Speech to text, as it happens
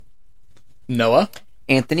Noah.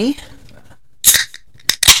 Anthony.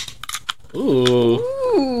 Ooh.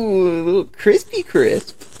 Ooh, a little crispy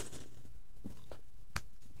crisp.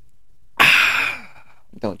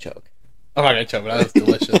 Don't choke. I'm not gonna choke, but that was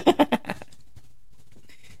delicious.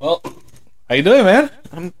 Well, how you doing, man?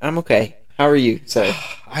 I'm okay. How are you, sir?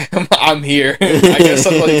 I'm here. I guess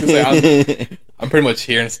that's what you can say. I'm pretty much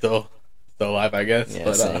here and still alive, I guess. Yeah,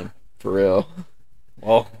 but, same. For real.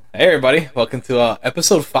 Well, hey everybody, welcome to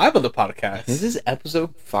episode 5 of the podcast. This is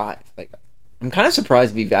episode 5. Like, I'm kind of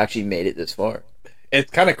surprised we've actually made it this far. It's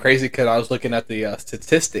kind of crazy because I was looking at the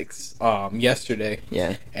statistics yesterday.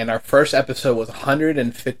 Yeah. And our first episode was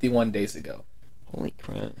 151 days ago. Holy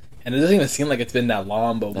crap. And it doesn't even seem like it's been that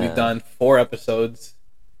long, but we've done 4 episodes.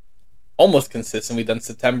 Almost consistent. We've done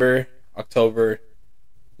September, October,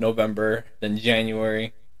 November, then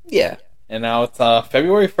January. Yeah. And now it's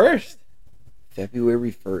February 1st.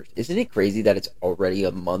 February 1st. Isn't it crazy that it's already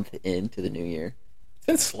a month into the new year? It's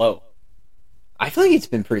been slow. I feel like it's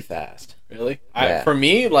been pretty fast. Really? Yeah. For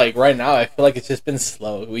me, like right now, I feel like it's just been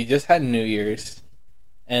slow. We just had New Year's.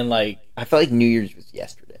 And like... I felt like New Year's was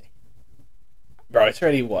yesterday. Bro, it's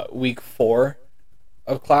already, week 4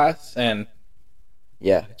 of class? And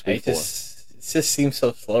yeah, it's week 4. it just seems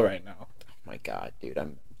so slow right now. Oh my god, dude.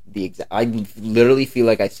 I literally feel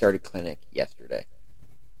like I started clinic yesterday.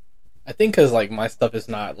 I think because, like, my stuff is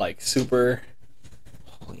not, like, super,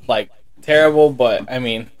 like, terrible, but, I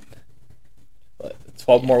mean,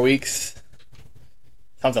 12 more weeks?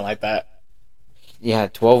 Something like that. Yeah,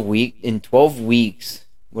 12 weeks,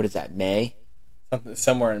 what is that, May?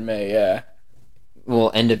 Somewhere in May, yeah. Well,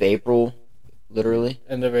 end of April, literally.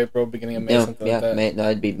 End of April, beginning of May, No, something yeah, like that. May, no,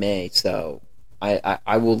 it'd be May, so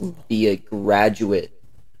I will be a graduate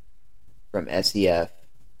from SEF.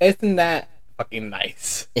 Isn't that fucking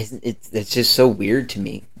nice? It's just so weird to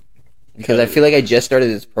me. Because I feel like I just started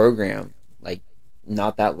this program, like,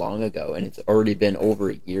 not that long ago, and it's already been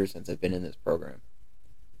over a year since I've been in this program.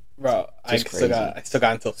 Bro, I still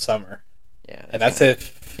got until summer. Yeah. And that's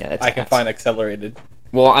if that's I can find accelerated.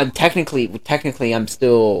 Well, I'm technically I'm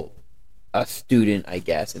still a student, I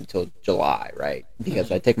guess, until July, right?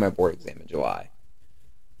 Because I take my board exam in July.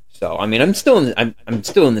 So, I mean, I'm still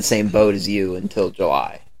in the same boat as you until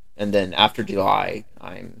July. And then after July,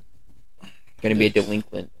 I'm going to be a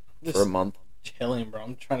delinquent for a month. Chilling, bro.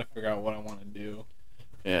 I'm trying to figure out what I want to do.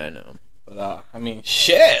 Yeah, I know. But I mean,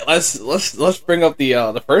 shit. Let's bring up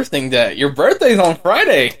the first thing that your birthday's on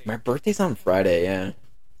Friday. My birthday's on Friday, yeah.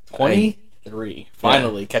 23.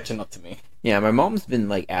 Finally catching up to me. Yeah, my mom's been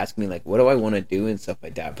like asking me like, what do I want to do and stuff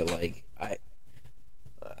like that. But like,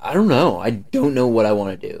 I don't know. I don't know what I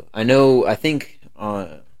want to do. I think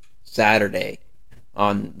on Saturday,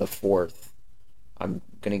 on the 4th, I'm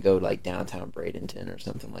gonna go like downtown Bradenton or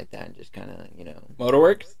something like that and just kind of,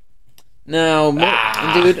 Motorworks? No,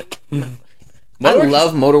 dude. I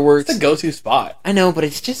love Motorworks. It's a go-to spot. I know, but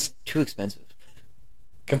it's just too expensive.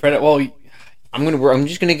 Compared to, well, I'm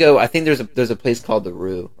just gonna go. I think there's a place called the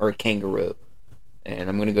Roo or Kangaroo, and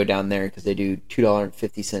I'm gonna go down there because they do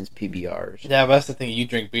 $2.50 PBRs. Yeah, but that's the thing. You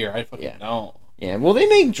drink beer. I fucking don't. Yeah, well, they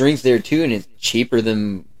make drinks there too, and it's cheaper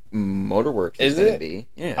than Motorworks. Is it? Be.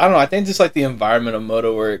 Yeah. I don't know. I think just like the environment of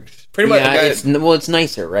Motorworks. Pretty much. Yeah, it's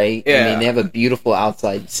nicer, right? Yeah. I mean, they have a beautiful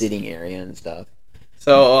outside sitting area and stuff.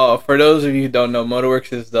 So, for those of you who don't know,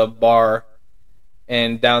 Motorworks is the bar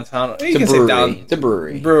in downtown. It's a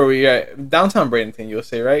brewery. Brewery, yeah. Downtown Bradenton, you'll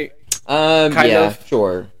say, right? Kind of.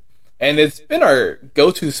 Sure. And it's been our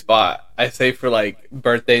go-to spot, I say, for like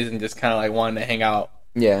birthdays and just kind of like wanting to hang out.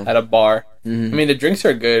 Yeah. At a bar. Mm-hmm. I mean, the drinks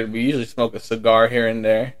are good. We usually smoke a cigar here and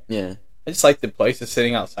there. Yeah. I just like the place of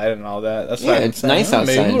sitting outside and all that. That's it's nice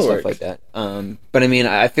outside and stuff like that. But I mean,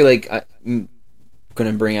 I feel like I'm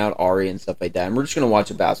gonna bring out Ari and stuff like that, and we're just gonna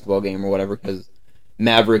watch a basketball game or whatever because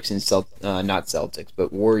Mavericks and not Celtics,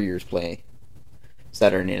 but Warriors play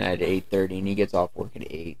Saturday night at 8:30, and he gets off work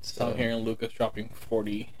at 8. So I'm hearing Lucas dropping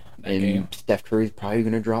 40 that and game. Steph Curry's probably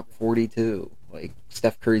gonna drop 40 too. Like,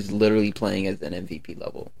 Steph Curry's literally playing at an MVP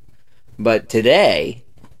level. But today,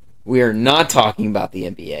 we are not talking about the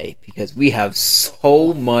NBA because we have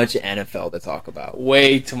so much NFL to talk about.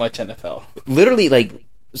 Way too much NFL. Literally, like,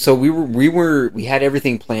 so we had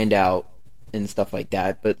everything planned out and stuff like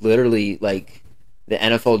that, but literally, like, the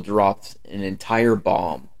NFL dropped an entire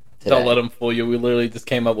bomb today. Don't let them fool you. We literally just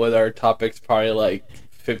came up with our topics probably like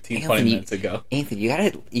 20 minutes ago. Anthony, you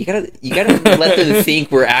gotta let them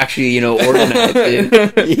think we're actually, organized, dude.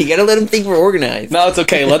 You gotta let them think we're organized. No, it's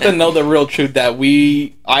okay. Let them know the real truth that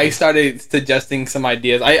I started suggesting some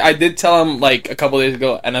ideas. I did tell them like a couple days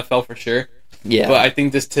ago, NFL for sure. Yeah. But I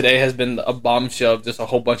think today has been a bombshell of just a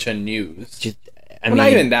whole bunch of news. I mean,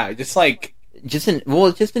 not even that. Just like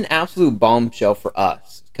it's just an absolute bombshell for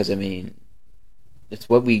us because I mean, it's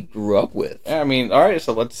what we grew up with. Yeah, I mean, all right.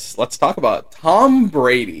 So let's talk about Tom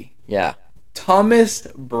Brady. Yeah. Thomas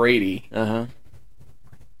Brady. Uh-huh.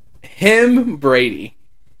 Brady.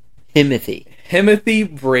 Timothy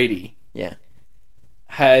Brady. Yeah.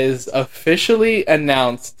 Has officially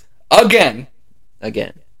announced again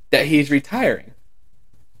that he's retiring.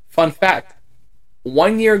 Fun fact: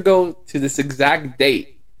 1 year ago to this exact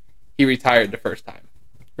date, he retired the first time.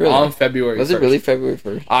 Really? On February 1st. Was it really February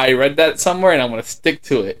 1st? I read that somewhere, and I'm gonna stick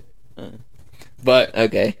to it. But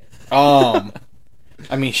okay. I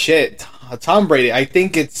mean, shit. Tom Brady. I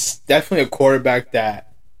think it's definitely a quarterback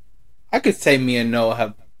that I could say me and Noah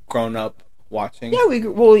have grown up watching. Yeah, I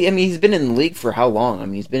mean, he's been in the league for how long? I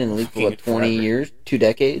mean, he's been in the league for what, 20 years? 2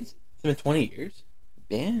 decades? It's been 20 years.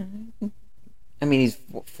 Yeah. I mean, he's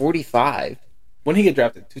 45. When did he get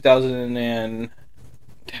drafted? 2000 and...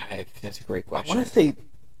 That's a great question. I want to say...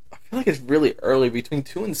 I feel like it's really early, between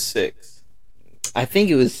 2 and 6. I think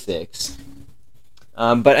it was 6.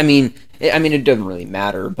 But I mean, it doesn't really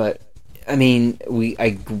matter. But I mean, we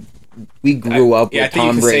grew up with Tom Brady. I think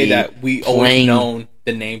you could say that we always known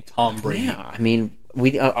the name Tom Brady. Yeah, I mean,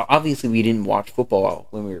 we obviously we didn't watch football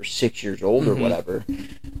when we were 6 years old or whatever.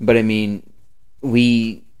 But I mean,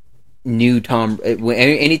 we knew Tom.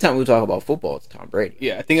 Anytime we talk about football, it's Tom Brady.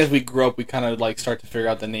 Yeah, I think as we grew up, we kind of like start to figure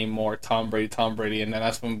out the name more. Tom Brady, and then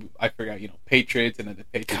that's when I figured out, Patriots and then the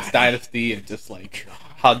Patriots dynasty and just like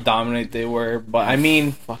how dominant they were. But I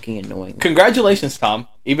mean, fucking annoying. Congratulations, Tom.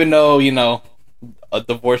 Even though a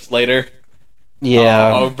divorce later.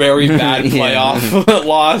 Yeah. A very bad playoff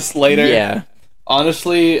loss later. Yeah.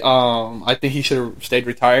 Honestly, I think he should have stayed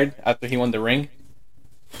retired after he won the ring.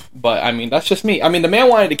 But, I mean, that's just me. I mean, the man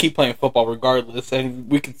wanted to keep playing football regardless, and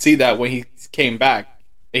we could see that when he came back.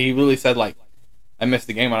 He really said, like, I missed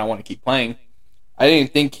the game and I want to keep playing. I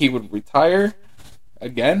didn't think he would retire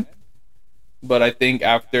again, but I think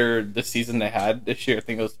after the season they had this year, I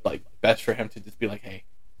think it was, like, best for him to just be like, hey,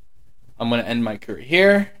 I'm going to end my career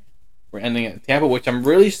here. We're ending it in Tampa, which I'm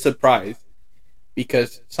really surprised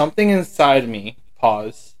because something inside me,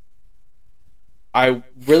 I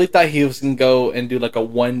really thought he was going to go and do like a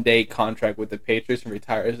 1-day contract with the Patriots and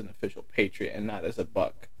retire as an official Patriot and not as a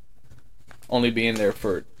Buck. Only being there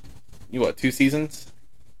for, 2 seasons?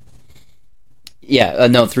 Yeah,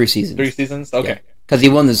 no, 3 seasons. 3 seasons? Okay. Because he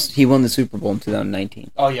won the Super Bowl in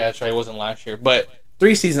 2019. Oh, yeah, that's right. It wasn't last year. But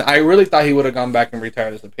 3 seasons, I really thought he would have gone back and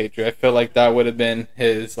retired as a Patriot. I feel like that would have been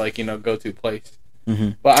his, go-to place. Mm-hmm.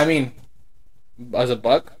 But, I mean, as a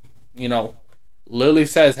Buck, literally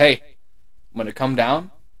says, hey, I'm going to come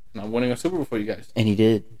down, and I'm winning a Super Bowl for you guys. And he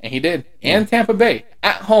did. Yeah. And Tampa Bay,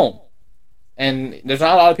 at home. And there's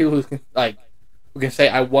not a lot of people who can say,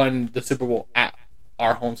 I won the Super Bowl at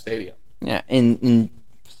our home stadium. Yeah, and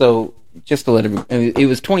so, just to let it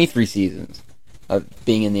was 23 seasons of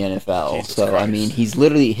being in the NFL. Jesus so, Christ. I mean, he's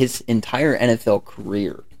literally, his entire NFL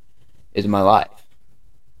career is my life.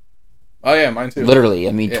 Oh, yeah, mine too. Literally,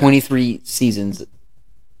 I mean, 23 seasons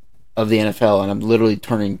of the NFL, and I'm literally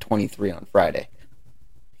turning 23 on Friday.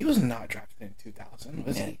 He was not drafted in 2000,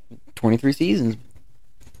 was he? 23 seasons.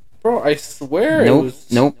 Bro, I swear Nope, it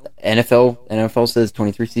was... Nope, NFL says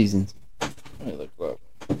 23 seasons. Let me look up.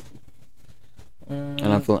 And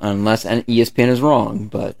I feel, unless ESPN is wrong,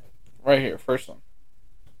 but... Right here, first one.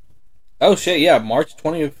 Oh, shit, yeah, March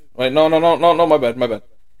 20th... Wait, no, my bad.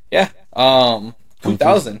 Yeah,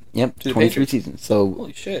 2000. Yep, 23 seasons. So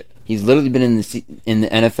holy shit. He's literally been in the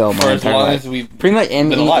NFL for as long as we've pretty much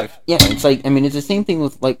been alive. Yeah, it's like, I mean, it's the same thing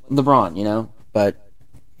with like LeBron, but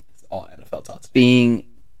it's all NFL talks. Being,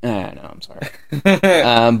 no, I'm sorry.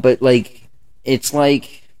 But like, it's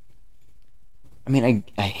like, I mean,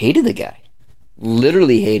 I hated the guy.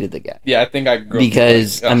 Literally hated the guy. Yeah, I think I grew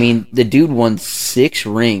because I mean, the dude won 6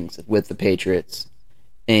 rings with the Patriots,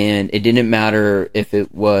 and it didn't matter if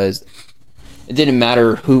it was. It didn't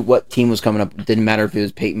matter what team was coming up. It didn't matter if it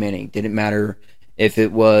was Peyton Manning. It didn't matter if it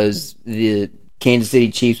was the Kansas City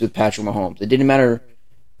Chiefs with Patrick Mahomes. It didn't matter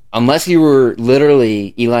unless you were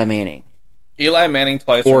literally Eli Manning. Eli Manning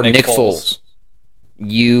twice or Nick Foles.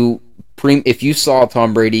 If you saw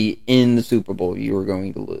Tom Brady in the Super Bowl, you were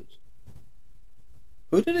going to lose.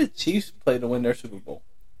 Who did the Chiefs play to win their Super Bowl?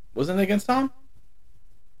 Wasn't it against Tom?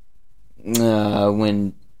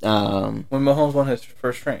 When Mahomes won his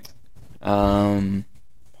first ring.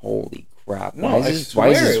 Holy crap! No,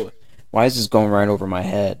 why is this going right over my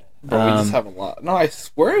head? Bro, we just have a lot. No, I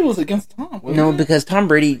swear it was against Tom. No, because Tom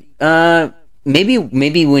Brady. Maybe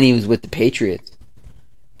when he was with the Patriots,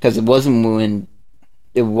 because it wasn't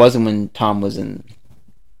when Tom was in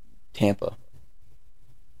Tampa.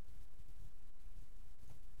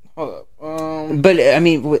 Hold up. But I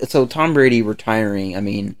mean, so Tom Brady retiring. I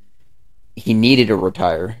mean, he needed to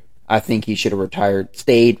retire. I think he should have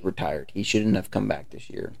stayed retired. He shouldn't have come back this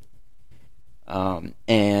year.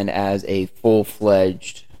 And as a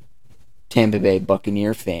full-fledged Tampa Bay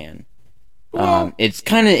Buccaneer fan,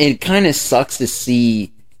 it kind of sucks to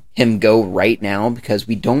see him go right now because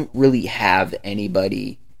we don't really have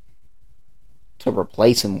anybody to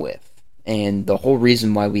replace him with. And the whole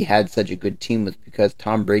reason why we had such a good team was because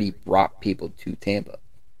Tom Brady brought people to Tampa.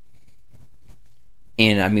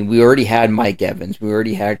 And, I mean, we already had Mike Evans. We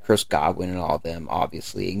already had Chris Godwin and all of them,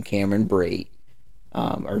 obviously, and Cameron Brate.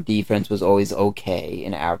 Our defense was always okay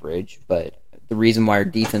and average, but the reason why our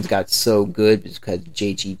defense got so good was because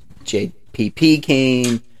JPP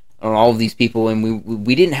came and all of these people, and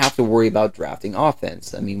we didn't have to worry about drafting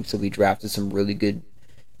offense. I mean, so we drafted some really good,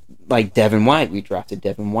 like Devin White. We drafted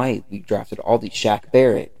Devin White. We drafted all these Shaq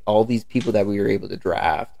Barrett, all these people that we were able to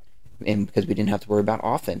draft, and because we didn't have to worry about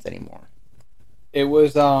offense anymore. It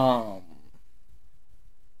was the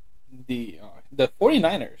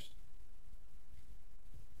 49ers.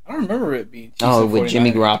 I don't remember it being Chiefs and with 49ers.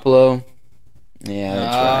 Jimmy Garoppolo? Yeah,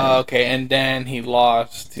 that's right. Okay, and then he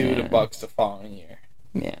lost to the Bucs the following year.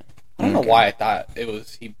 Yeah. I don't know why I thought it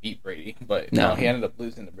was he beat Brady, but no, he ended up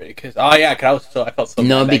losing to Brady. I felt so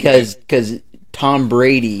no, because Tom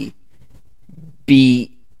Brady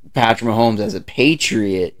beat Patrick Mahomes as a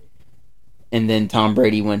Patriot, and then Tom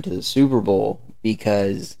Brady went to the Super Bowl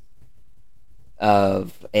because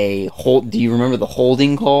of do you remember the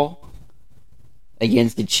holding call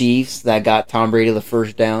against the Chiefs that got Tom Brady the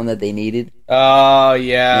first down that they needed? Oh,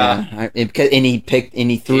 yeah. And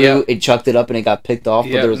he threw, it chucked it up and it got picked off,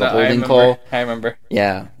 but there was a holding call. I remember.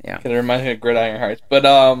 Yeah. Because it reminds me of Gridiron Hearts. But,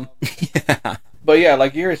 yeah. But yeah,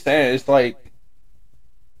 like you were saying, it's like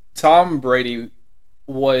Tom Brady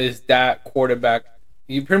was that quarterback.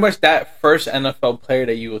 You pretty much that first NFL player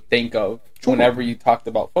that you would think of whenever you talked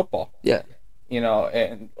about football. Yeah.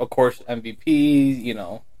 And of course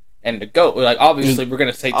MVP, and the GOAT. Like obviously we're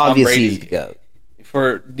gonna say Tom Brady the GOAT.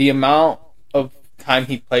 For the amount of time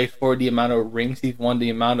he played for, the amount of rings he's won, the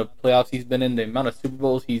amount of playoffs he's been in, the amount of Super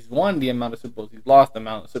Bowls he's won, the amount of Super Bowls he's lost, the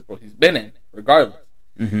amount of Super Bowls he's been in, regardless.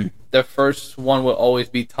 Mm-hmm. The first one will always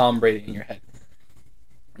be Tom Brady in your head.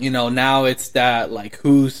 Now it's that like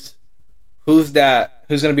who's going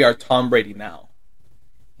to be our Tom Brady now?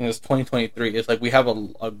 It's 2023. It's like we have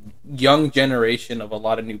a young generation of a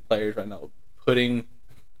lot of new players right now putting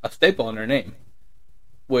a staple in their name.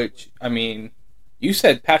 Which, I mean, you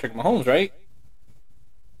said Patrick Mahomes, right?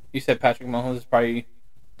 You said Patrick Mahomes is probably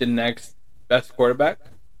the next best quarterback?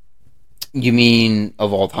 You mean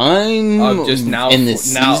of all time? Just now in the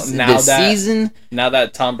season? Now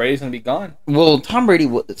that Tom Brady's going to be gone? Well, Tom Brady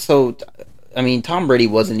wasn't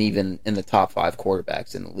even in the top 5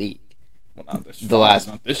 quarterbacks in the league. Well, not this year.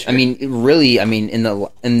 I mean, really,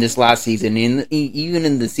 in this last season, even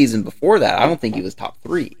in the season before that, I don't think he was top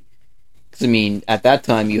 3. Because, at that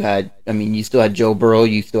time, you still had Joe Burrow,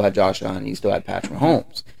 you still had Josh Allen, you still had Patrick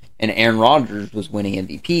Mahomes. And Aaron Rodgers was winning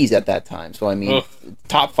MVPs at that time. So,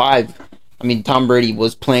 top 5, Tom Brady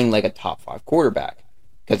was playing like a top 5 quarterback.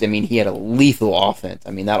 Because, he had a lethal offense.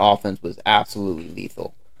 That offense was absolutely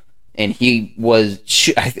lethal. And he was,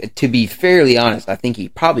 to be fairly honest, I think he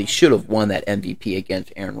probably should have won that MVP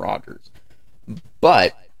against Aaron Rodgers.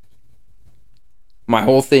 But my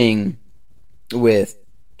whole thing with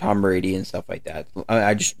Tom Brady and stuff like that,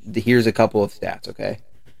 here's a couple of stats, okay?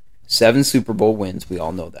 7 Super Bowl wins, we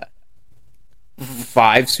all know that.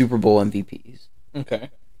 5 Super Bowl MVPs. Okay.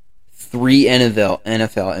 3 NFL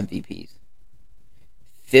MVPs.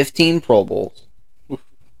 15 Pro Bowls.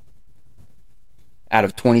 Out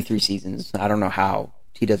of 23 seasons. I don't know how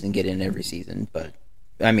he doesn't get in every season, but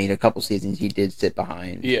a couple seasons he did sit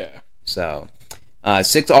behind. Yeah. So,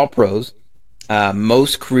 6 All-Pros,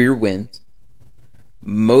 most career wins,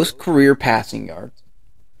 most career passing yards,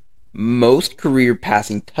 most career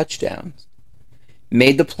passing touchdowns,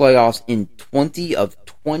 made the playoffs in 20 of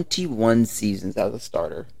 21 seasons as a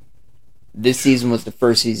starter. This season was the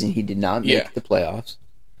first season he did not make the playoffs.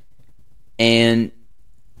 And,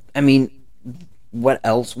 what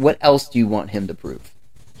else? What else do you want him to prove?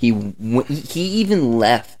 He even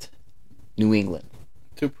left New England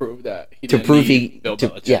to prove that he to didn't prove need Bill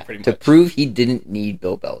Belichick. Pretty much. To prove he didn't need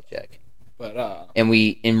Bill Belichick. But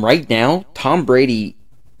and right now, Tom Brady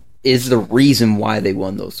is the reason why they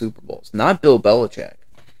won those Super Bowls, not Bill Belichick.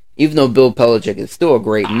 Even though Bill Belichick is still a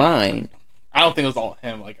great mind, I don't think it was all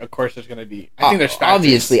him. Like, of course, there's going to be. I think there's factors.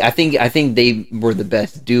 Obviously, I think they were the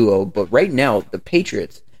best duo. But right now, the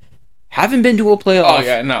Patriots haven't been to a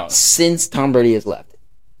playoff since Tom Brady has left.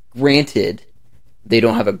 Granted, They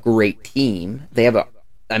don't have a great team. They have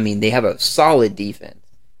a solid defense,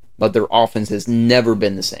 but their offense has never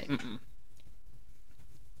been the same. Mm-mm.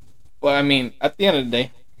 Well, I mean, at the end of the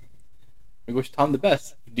day, we wish Tom the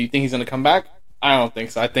best. Do you think he's going to come back? I don't think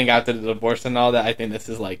so. I think after the divorce and all that, I think this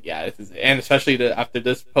is like, yeah, this is it. And especially after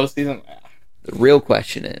this postseason. The real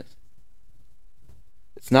question is,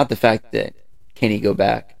 it's not the fact that can he go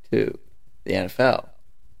back to the NFL?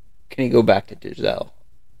 Can he go back to Giselle?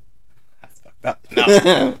 That's fucked up.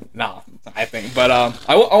 No, no, I think. But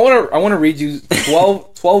I want to read you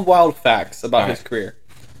 12 wild facts about his career.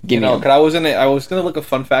 Give me because I was gonna look at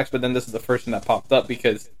fun facts, but then this is the first one that popped up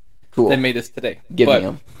because they made this today. Give me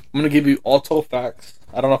them. I'm gonna give you all 12 facts.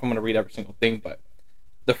 I don't know if I'm gonna read every single thing, but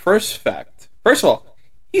the first fact. First of all,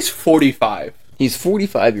 he's 45. He's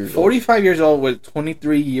 45 years old. 45 years old with a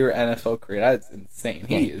 23-year NFL career. That's insane.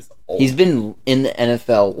 He is old. He's been in the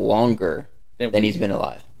NFL longer than he's been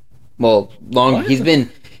alive. Well, What? He's been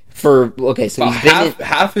for so About he's been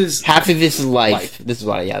half of his life. This is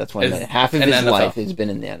what that's what I meant. Half of his NFL. life has been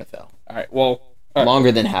in the NFL. All right. Well, all right.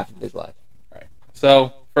 Longer than half of his life. All right.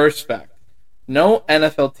 So, first fact. No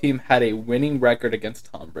NFL team had a winning record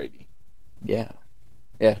against Tom Brady. Yeah,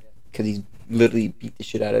 because he literally beat the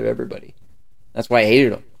shit out of everybody. That's why I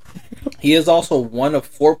hated him. He is also one of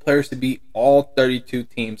 4 players to beat all 32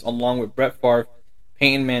 teams, along with Brett Favre,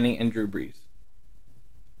 Peyton Manning, and Drew Brees.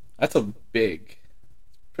 That's a pretty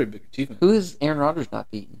big achievement. Who is Aaron Rodgers not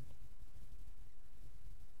beaten?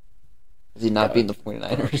 Has he not beaten the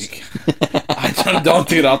 49ers? I don't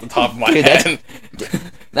do it off the top of my head.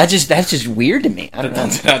 That's just weird to me. I don't know.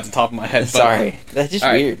 Don't do it off the top of my head. Sorry. That's just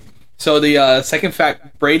weird. So the second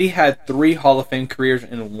fact, Brady had 3 Hall of Fame careers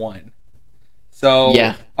in one. So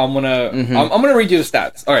yeah. I'm gonna read you the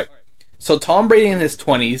stats. All right. So Tom Brady in his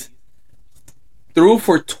 20s threw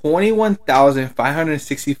for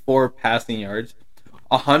 21,564 passing yards,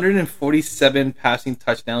 147 passing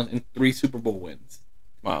touchdowns, and 3 Super Bowl wins.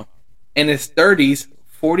 Wow. In his 30s,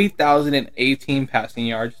 40,018 passing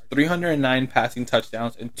yards, 309 passing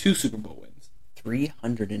touchdowns, and 2 Super Bowl wins.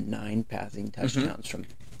 309 passing touchdowns from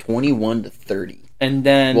 21 to 30. And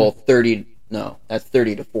then... Well, 30... No, that's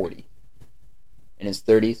 30 to 40. In his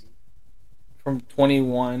 30s? From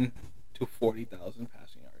 21 to 40,000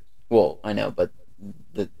 passing yards. Well, I know, but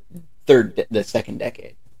the second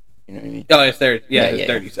decade. You know what I mean? Oh, his 30s. Yeah, his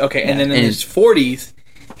 30s. Okay, Yeah. and then in his 40s,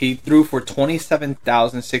 he threw for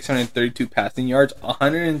 27,632 passing yards,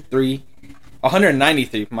 193,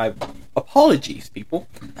 my apologies, people,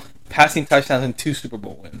 passing touchdowns, and 2 Super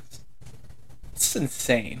Bowl wins. It's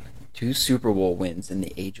insane. 2 Super Bowl wins in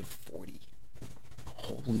the age of 40.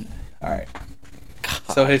 Holy. All right.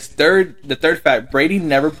 So the third fact, Brady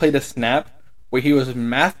never played a snap where he was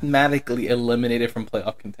mathematically eliminated from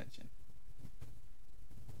playoff contention.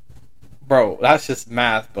 Bro, that's just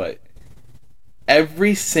math, but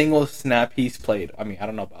every single snap he's played, I mean, I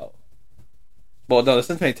don't know about... Well, no, this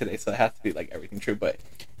is made today, so it has to be, like, everything true, but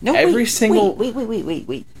No, every single...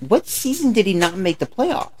 Wait. What season did he not make the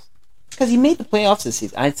playoffs? Because he made the playoffs this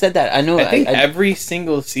season. I said that. I know. I think every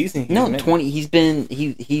single season he's No, 20.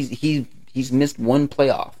 He's missed one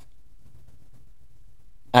playoff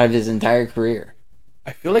out of his entire career.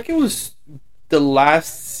 I feel like it was the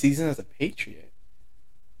last season as a Patriot.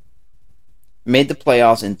 Made the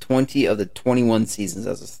playoffs in 20 of the 21 seasons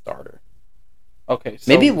as a starter. Okay, so...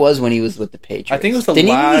 Maybe it was when he was with the Patriots. I think it was the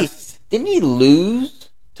last... Didn't he lose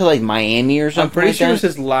to, like, Miami or something? I'm pretty like sure that? it was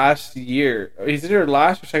his last year. He's either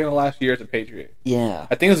last or second to last year as a Patriot. Yeah.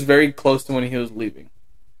 I think it was very close to when he was leaving.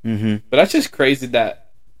 Mm-hmm. But that's just crazy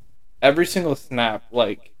that every single snap,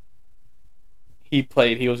 like, he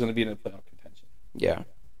played, he was going to be in the playoff contention. Yeah.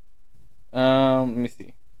 Let me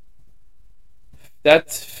see.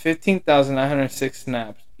 That's 15,906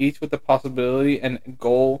 snaps, each with the possibility and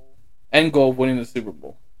goal of winning the Super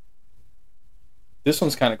Bowl. This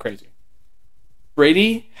one's kind of crazy.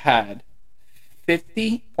 Brady had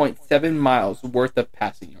 50.7 miles worth of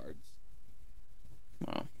passing yards.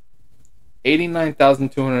 Wow.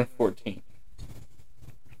 89,214.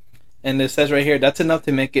 And it says right here, that's enough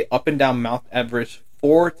to make it up and down Mount Everest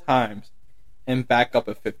 4 times and back up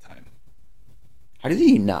a 5th time. How does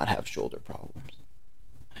he not have shoulder problems?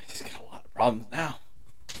 He's got a lot of problems now.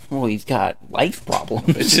 Well, he's got life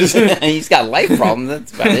problems. He's got life problems.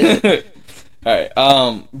 That's about it. All right.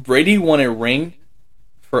 Brady won a ring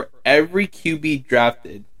for every QB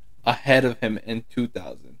drafted ahead of him in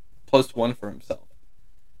 2000, plus 1 for himself.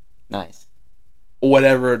 Nice.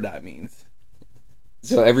 Whatever that means.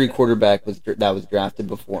 So every quarterback that was drafted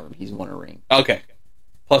before him, he's won a ring. Okay.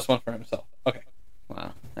 Plus 1 for himself. Okay.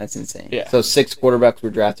 Wow, that's insane. Yeah. So 6 quarterbacks were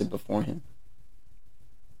drafted before him.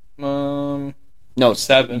 No,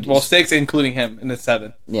 7. Well, 6 including him in the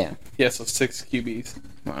 7. Yeah. Yeah, so 6 QBs.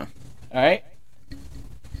 Wow. All right.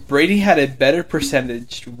 Brady had a better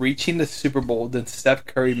percentage reaching the Super Bowl than Steph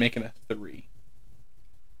Curry making a 3.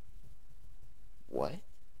 What?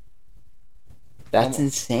 That's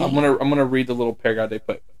insane. I'm gonna read the little paragraph they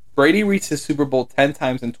put. Brady reached the Super Bowl 10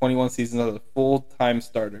 times in 21 seasons as a full-time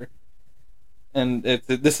starter. And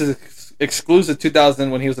this excludes the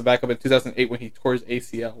 2000 when he was a backup, in 2008 when he tore his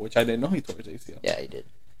ACL, which I didn't know he tore his ACL. Yeah, he did.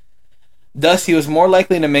 Thus, he was more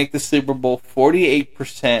likely to make the Super Bowl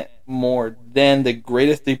 48% more than the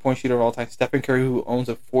greatest three-point shooter of all time, Stephen Curry, who owns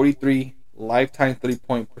a 43 lifetime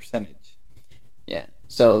three-point percentage. Yeah.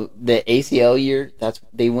 So the ACL year,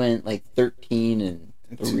 they went like 13-3.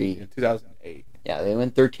 In 2008. Yeah, they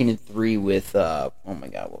went 13-3 with oh my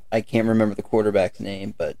god, well, I can't remember the quarterback's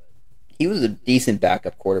name, but he was a decent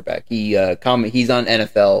backup quarterback. He's on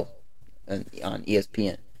NFL and on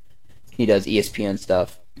ESPN. He does ESPN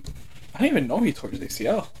stuff. I didn't even know he tore his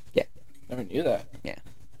ACL. Yeah. Never knew that. Yeah.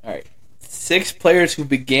 All right. 6 players who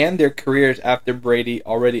began their careers after Brady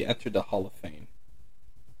already entered the Hall of Fame.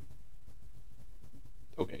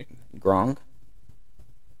 Okay. Gronk?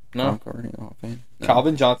 No. Gronk already in the Hall of Fame? No.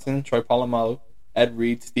 Calvin Johnson, Troy Polamalu, Ed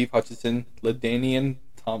Reed, Steve Hutchinson, LaDainian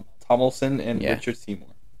Tomlinson, and Richard Seymour.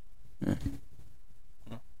 Yeah.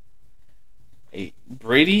 8.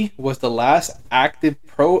 Brady was the last active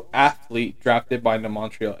pro athlete drafted by the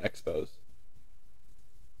Montreal Expos.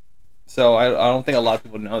 So I don't think a lot of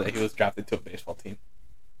people know that he was drafted to a baseball team.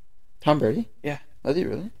 Tom Brady? Yeah. Was he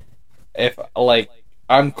really? If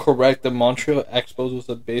I'm correct, the Montreal Expos was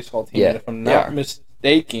a baseball team. Yeah, And if I'm not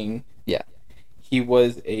mistaken, yeah, he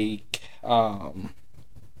was a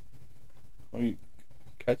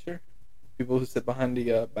catcher. People who sit behind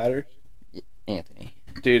the batters. Anthony.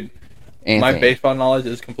 Dude, my baseball knowledge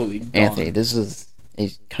is completely gone. Anthony,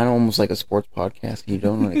 he's kind of almost like a sports podcast. You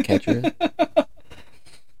don't know what a catcher is,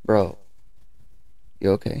 bro.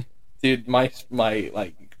 You okay? Dude, my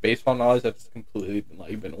baseball knowledge has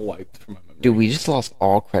completely been wiped from my memory. Dude, we just lost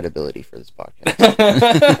all credibility for this podcast.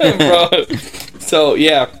 Bro. So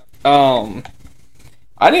yeah, I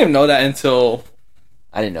didn't even know that until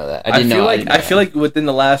I didn't know that. I feel like within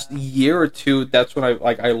the last year or two, that's when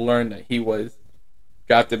I learned that he was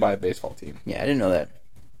drafted by a baseball team. Yeah, I didn't know that.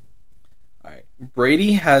 All right,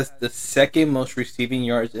 Brady has the second most receiving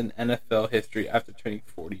yards in NFL history after turning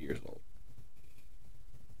 40 years old.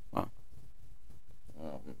 Wow.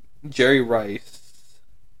 Jerry Rice.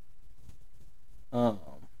 Hold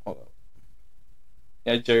up.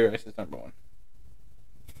 Yeah, Jerry Rice is number 1.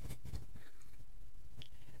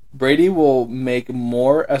 Brady will make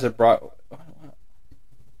more as a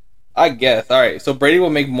I guess. All right. So Brady will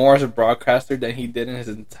make more as a broadcaster than he did in his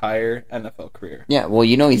entire NFL career. Yeah. Well,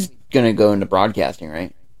 he's gonna go into broadcasting,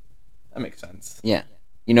 right? That makes sense. Yeah.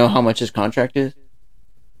 You know how much his contract is?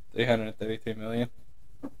 $333 million.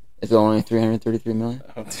 Is it only $333 million?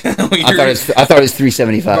 I thought it was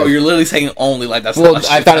 $375. Bro, you're literally saying only like that's. Well,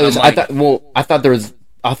 I thought it was. I thought it was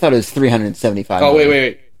 $375. Oh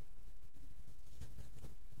wait.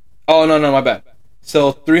 Oh no, my bad.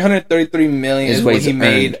 So $333 million is what he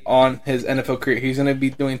made on his NFL career. He's gonna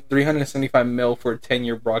be doing $375 million for a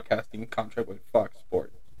 10-year broadcasting contract with Fox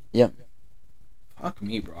Sports. Yep. Fuck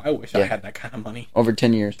me, bro. I wish I had that kind of money. Over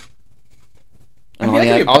 10 years. And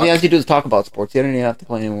all he has to do is talk about sports. He doesn't even have to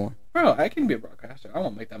play anymore. Bro, I can be a broadcaster. I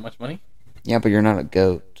won't make that much money. Yeah, but you're not a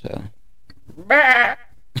goat, so.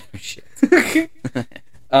 Shit.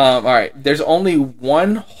 All right. There's only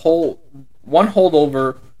one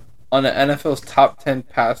holdover on the NFL's top 10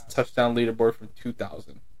 pass touchdown leaderboard from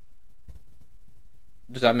 2000.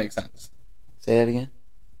 Does that make sense? Say that again.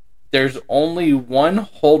 There's only one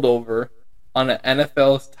holdover on the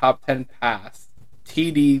NFL's top 10 pass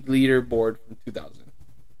TD leaderboard from 2000.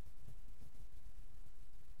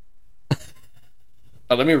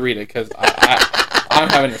 Let me read it because I'm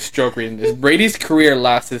having a stroke reading this. Brady's career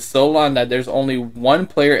lasted so long that there's only one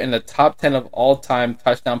player in the top 10 of all-time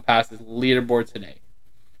touchdown passes leaderboard today.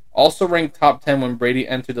 Also ranked top 10 when Brady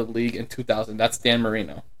entered the league in 2000. That's Dan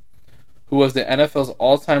Marino, who was the NFL's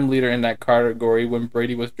all-time leader in that category when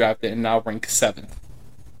Brady was drafted and now ranked 7th.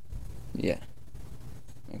 Yeah.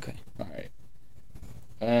 Okay. All right.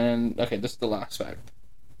 And, okay, this is the last fact.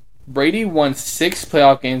 Brady won 6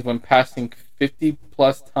 playoff games when passing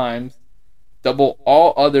 50-plus times, double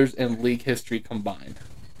all others in league history combined.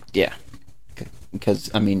 Yeah.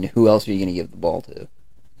 Because, who else are you going to give the ball to?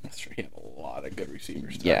 That's true. He had a lot of good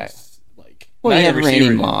receivers. Yeah. Well, he had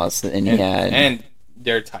Randy Moss, and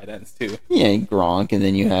their tight ends, too. Yeah, Gronk, and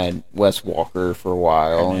then you had Wes Walker for a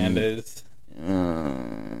while. Hernandez.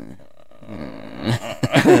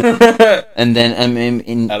 And And then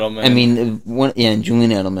Edelman. I mean, and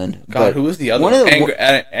Julian Edelman. God, but who was the other? one of the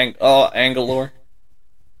Angelor.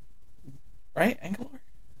 Right, Angelor.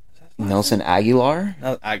 Nelson Aguilar.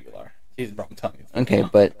 No, Aguilar. He's bro. I'm telling you. Okay,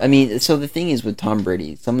 but I mean, so the thing is with Tom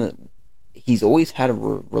Brady, he's always had a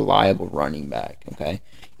reliable running back. Okay,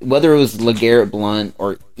 whether it was LeGarrette Blount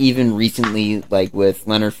or even recently, like with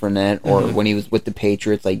Leonard Fournette, or when he was with the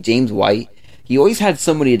Patriots, like James White, he always had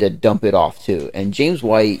somebody to dump it off to. And James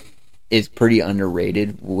White is pretty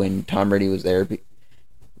underrated when Tom Brady was there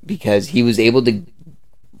because he was able to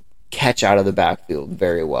catch out of the backfield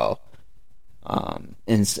very well.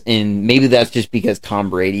 And maybe that's just because Tom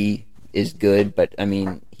Brady is good, but I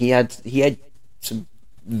mean, he had some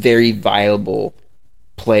very viable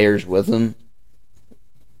players with him,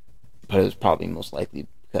 but it was probably most likely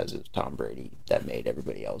because it was Tom Brady that made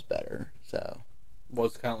everybody else better. So, well,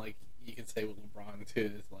 it's kind of like you can say with LeBron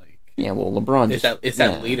too. It's like LeBron. It's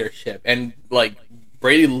that leadership, and like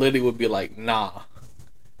Brady literally would be like, "Nah,"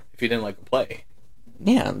 if he didn't like to play.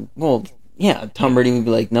 Tom Brady would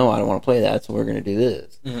be like, "No, I don't want to play that, so we're going to do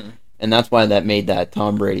this." Mm-hmm. And that's why that made that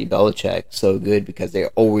Tom Brady Belichick so good because they're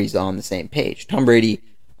always on the same page. Tom Brady,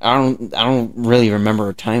 I don't really remember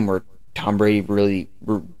a time where Tom Brady really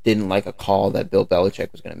didn't like a call that Bill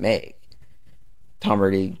Belichick was going to make. Tom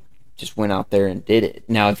Brady just went out there and did it.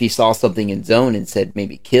 Now, if he saw something in zone and said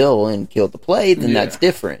maybe killed the play, then that's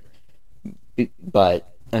different.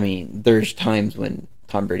 But I mean, there's times when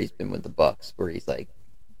Tom Brady's been with the Bucs where he's like,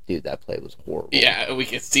 dude, that play was horrible. Yeah, we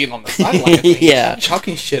can see it on the sideline. Yeah.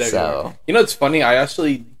 Chucking shit everywhere. You know, it's funny. I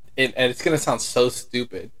actually, and it's going to sound so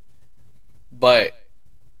stupid, but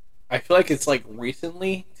I feel like it's like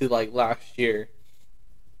recently to like last year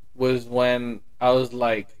was when I was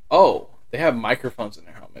like, oh, they have microphones in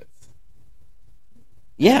their helmets.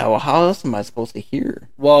 Yeah, well, how else am I supposed to hear?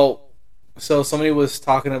 Well, so somebody was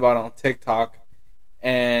talking about it on TikTok,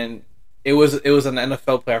 and it was an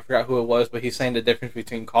NFL player. I forgot who it was, but he's saying the difference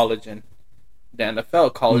between college and the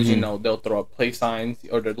NFL. College, you know, they'll throw up play signs,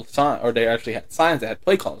 or they actually had signs that had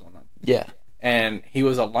play calls on them. Yeah. And he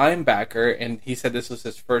was a linebacker, and he said this was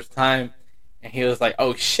his first time, and he was like,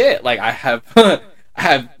 "Oh shit! Like I have I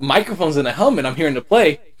have microphones in the helmet. I'm hearing the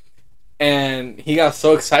play." And he got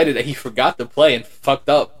so excited that he forgot to play and fucked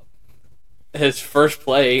up his first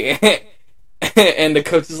play. And the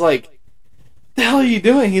coach is like, "The hell are you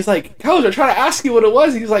doing?" He's like, "Coach, I'm trying to ask you what it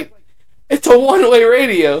was." He's like, "It's a one-way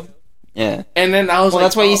radio." Yeah. And then I was like,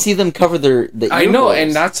 that's why you see them cover the I know,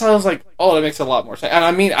 and that's how I was like, oh, that makes a lot more sense. And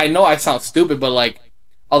I mean, I know I sound stupid, but like,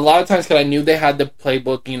 a lot of times, because I knew they had the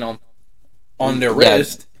playbook, you know, on their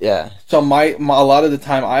wrist. Yeah. So a lot of the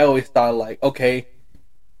time, I always thought like, okay,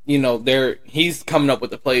 you know, he's coming up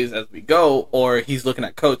with the plays as we go, or he's looking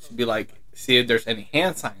at coach to be like, see if there's any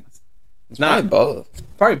hand signs. It's not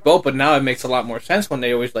probably both, but now it makes a lot more sense when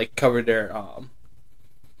they always like cover their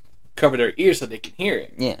ears so they can hear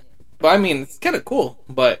it. Yeah. But I mean, it's kind of cool.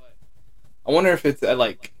 But I wonder if it's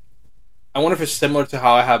it's similar to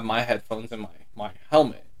how I have my headphones in my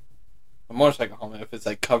helmet, my motorcycle helmet. If it's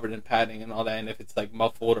like covered in padding and all that, and if it's like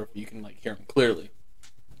muffled, or if you can like hear them clearly.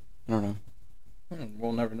 I don't know.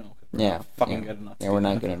 We'll never know. Yeah. Fucking good enough. Yeah, we're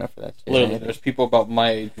not good enough for that shit. Literally, there's people about my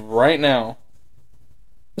age right now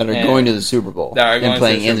that are going to the Super Bowl and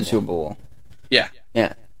playing in the Super Bowl. Yeah.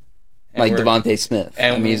 Yeah. Like Devontae Smith.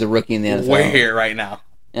 I mean, he's a rookie in the NFL. We're here right now.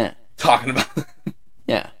 Yeah. Talking about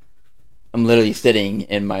Yeah. I'm literally sitting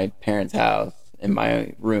in my parents' house, in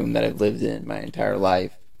my room that I've lived in my entire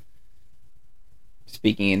life,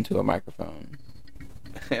 speaking into a microphone.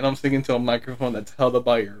 And I'm speaking to a microphone that's held up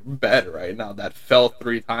by your bed right now that fell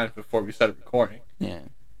 3 times before we started recording. Yeah.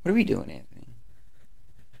 What are we doing, Anthony?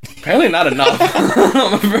 Apparently not enough.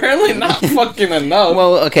 Apparently not fucking enough.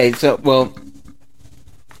 Well, okay,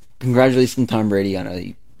 congratulations, Tom Brady, on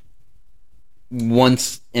a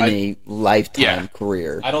once in a lifetime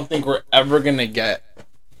career. I don't think we're ever gonna get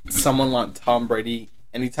someone like Tom Brady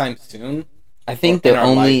anytime soon. I think the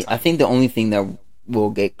only thing that will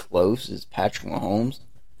get close is Patrick Mahomes.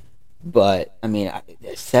 But I mean,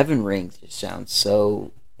 7 rings just sounds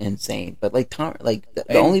so insane. But like the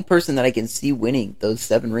only person that I can see winning those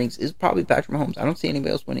 7 rings is probably Patrick Mahomes. I don't see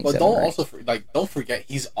anybody else winning. But don't forget,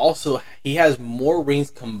 he has more rings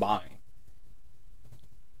combined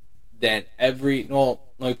than every. Well,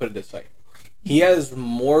 let me put it this way: he has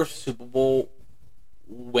more Super Bowl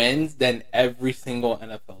wins than every single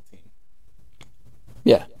NFL team.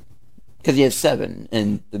 Yeah, because he has 7,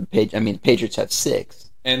 and the Patriots have 6.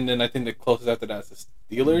 And then I think the closest after that is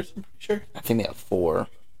the Steelers. I'm pretty sure. I think they have 4.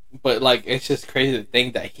 But like, it's just crazy to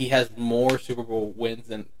think that he has more Super Bowl wins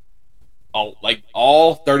than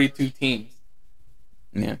all 32 teams.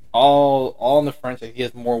 Yeah. All in the franchise, he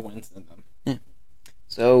has more wins than them. Yeah.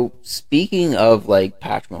 So speaking of like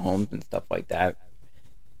Patrick Mahomes and stuff like that,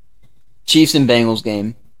 Chiefs and Bengals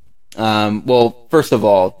game. Well, first of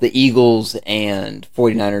all, the Eagles and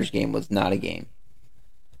 49ers game was not a game.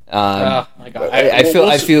 Oh my god!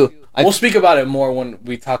 We'll speak about it more when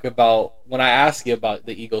we talk about when I ask you about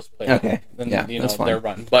the Eagles play. Okay. Then, Yeah, that's fine. their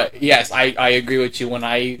run. But yes, I agree with you.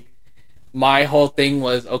 My whole thing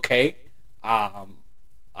was okay.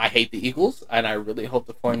 I hate the Eagles, and I really hope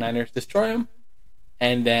the 49ers destroy them.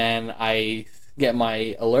 And then I get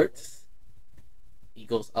my alerts.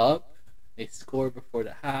 Eagles up. They scored before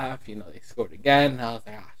the half. They scored again. And I was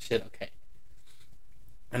like, shit, okay.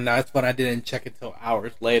 And that's when I didn't check until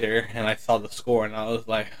hours later, and I saw the score, and I was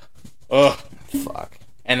like, ugh. Fuck.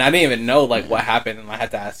 And I didn't even know, like, what happened, and I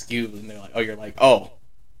had to ask you, and they're like, you're like,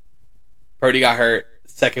 Purdy got hurt,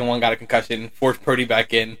 second one got a concussion, forced Purdy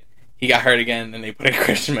back in, he got hurt again, and they put in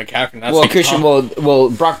Christian McCaffrey. And well,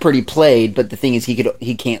 Brock Purdy played, but the thing is,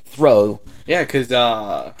 he can't throw. Yeah, because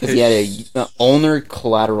he had a ulnar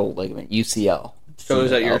collateral ligament (UCL). So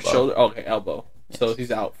is that your shoulder? Okay, elbow. Yes. So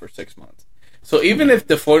he's out for 6 months. So even if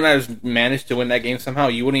the 49ers managed to win that game somehow,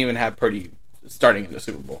 you wouldn't even have Purdy starting in the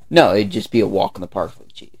Super Bowl. No, it'd just be a walk in the park for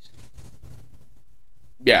the Chiefs.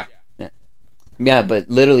 Yeah. Yeah, but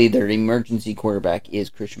literally their emergency quarterback is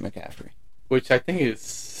Christian McCaffrey. Which I think is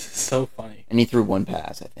so funny. And he threw one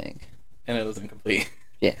pass, I think. And it was incomplete.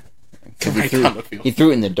 Yeah. He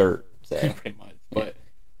threw it in the dirt. So. Pretty much.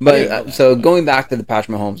 But so going back to the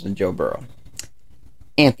Patrick Mahomes and Joe Burrow.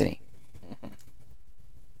 Anthony.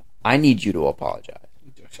 I need you to apologize.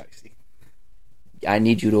 I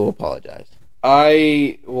need you to apologize.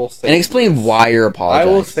 I will say and explain this. Why you're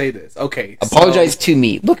apologizing. I will say this. Okay. Apologize to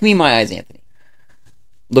me. Look me in my eyes, Anthony.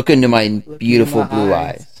 Look into my beautiful blue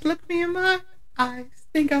eyes. Look me in my eyes.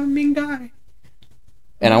 Think I'm a mean guy.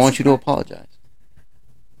 And I want you to apologize.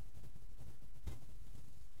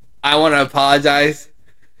 I want to apologize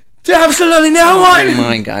to absolutely no one. Oh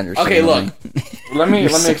my God, you're so annoying. Look. Let me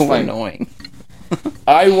explain. Annoying.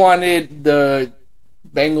 I wanted the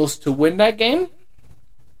Bengals to win that game.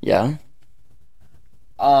 Yeah.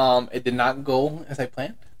 It did not go as I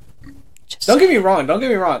planned. Don't get me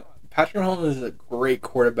wrong. Patrick Mahomes is a great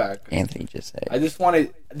quarterback. Anthony just said. I just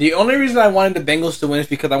wanted... The only reason I wanted the Bengals to win is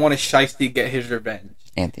because I wanted Shiesty to get his revenge.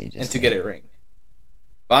 Anthony just and to get it ring.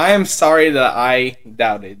 But I am sorry that I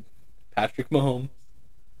doubted Patrick Mahomes.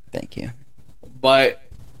 Thank you. But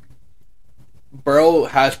Burrow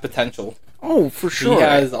has potential. Oh, for sure. He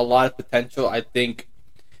has a lot of potential. I think...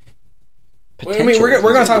 we're going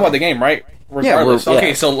to talk about the game, right? Regardless. Yeah,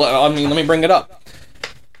 okay, so let me bring it up.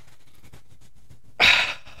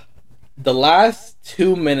 The last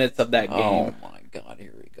 2 minutes of that game. Oh my God,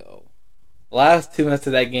 here we go. Last 2 minutes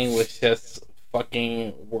of that game was just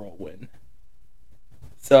fucking whirlwind.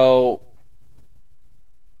 So,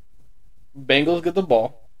 Bengals get the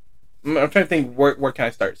ball. I'm trying to think where can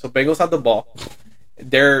I start. So Bengals have the ball.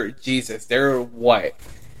 They're what?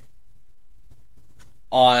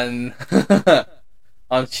 On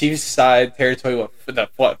Chiefs side territory,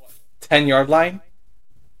 what 10-yard line?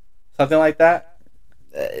 Something like that.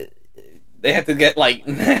 They had to get like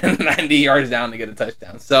 90 yards down to get a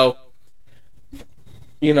touchdown. So,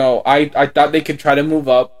 I thought they could try to move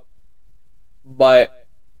up, but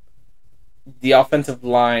the offensive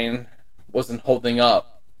line wasn't holding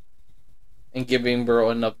up and giving Burrow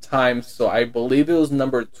enough time. So I believe it was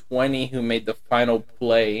number 20 who made the final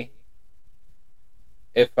play.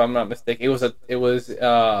 If I'm not mistaken, it was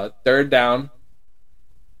third down.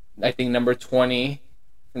 I think number 20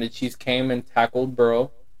 from the Chiefs came and tackled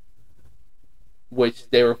Burrow, which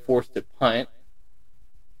they were forced to punt.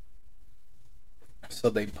 So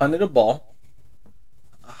they punted a ball.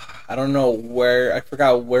 I don't know where, I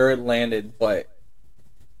forgot where it landed, but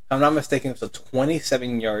if I'm not mistaken, it was a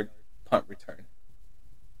 27-yard punt return.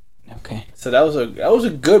 Okay. So that was a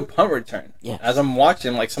good punt return. Yeah. As I'm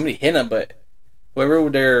watching, like somebody hit him, but whoever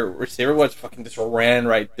their receiver was fucking just ran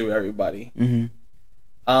right through everybody. Mm-hmm.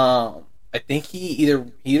 I think he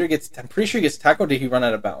either gets, I'm pretty sure he gets tackled, or did he run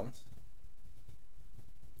out of bounds?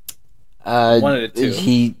 One of the two.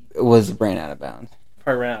 He ran out of bounds.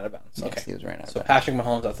 Probably ran out of bounds. Yes, okay. He was ran out of bounds. So Patrick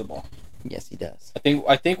Mahomes has the ball. Yes, he does.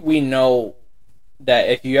 I think we know that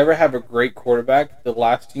if you ever have a great quarterback, the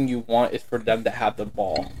last thing you want is for them to have the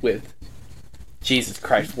ball with, Jesus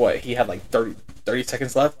Christ, what? He had like 30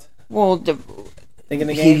 seconds left? Well, in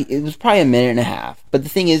the game? It was probably a minute and a half. But the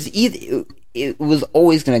thing is, it was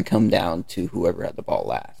always going to come down to whoever had the ball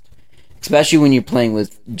last. Especially when you're playing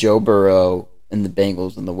with Joe Burrow and the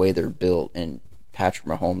Bengals and the way they're built, and Patrick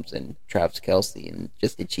Mahomes and Travis Kelce and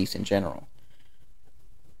just the Chiefs in general.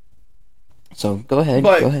 So go ahead.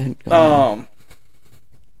 But Go ahead. Go ahead.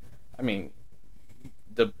 I mean,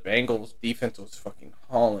 the Bengals defense was fucking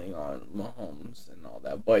hauling on Mahomes and all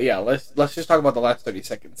that. But yeah, let's just talk about the last 30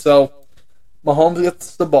 seconds. So Mahomes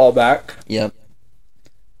gets the ball back. Yep.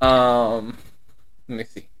 Let me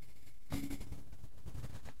see.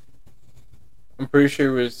 I'm pretty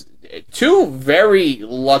sure it was two very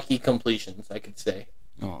lucky completions, I could say.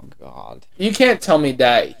 Oh God. You can't tell me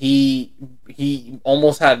that he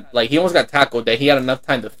almost got tackled, that he had enough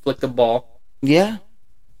time to flick the ball. Yeah.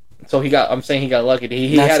 So I'm saying he got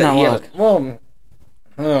lucky. That's not luck. Well,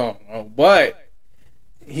 I don't know, but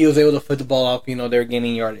he was able to flick the ball off. You know, they're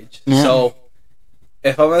gaining yardage. Yeah. So,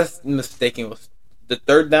 if I'm not mistaken, it was the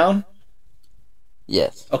third down.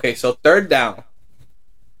 Yes. Okay, so third down.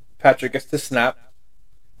 Patrick gets the snap.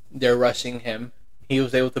 They're rushing him. He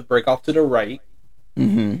was able to break off to the right.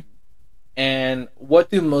 Mm-hmm. And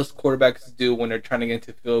what do most quarterbacks do when they're trying to get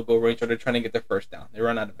into field goal range or they're trying to get their first down? They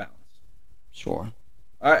run out of bounds. Sure.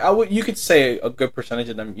 You could say a good percentage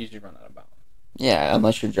of them usually run out of bounds. Yeah,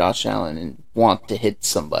 unless you're Josh Allen and want to hit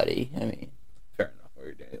somebody. I mean, fair enough.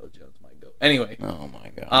 Or Daniel Jones might go. Anyway. Oh my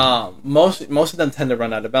God. Most of them tend to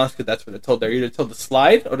run out of bounds because that's what they're told. They're either told to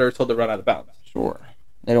slide or they're told to run out of bounds. Sure.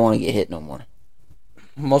 They don't want to get hit no more.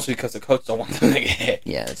 Mostly because the coach don't want them to get hit.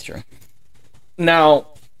 Yeah, that's true. Now,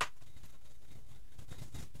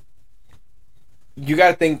 you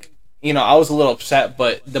got to think, I was a little upset,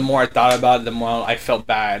 but the more I thought about it, the more I felt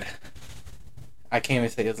bad. I can't even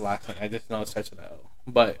say his last name. I just know it starts with an O.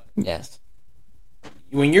 But yes,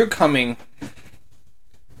 when you're coming,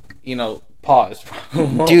 pause.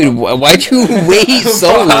 Dude, why'd you wait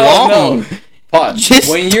so long? Pause. Just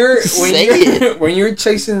when you're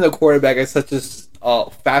chasing the quarterback at such a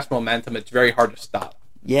fast momentum, it's very hard to stop.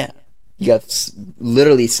 Yeah, you got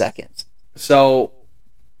literally seconds. So,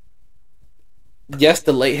 yes,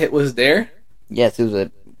 the late hit was there. Yes, it was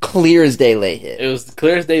a clear as day late hit. It was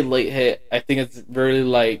clear as day late hit. I think it's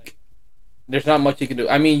really there's not much you can do.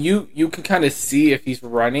 I mean, you can kind of see if he's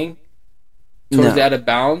running towards the out of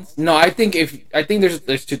bounds. No, I think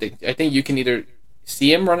there's two things. I think you can either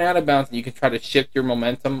see him running out of bounds and you can try to shift your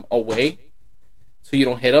momentum away so you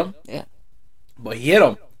don't hit him. Yeah. But he hit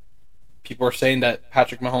him. People are saying that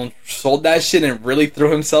Patrick Mahomes sold that shit and really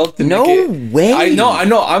threw himself to make it. Way. I know.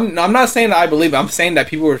 I'm not saying that I believe it. I'm saying that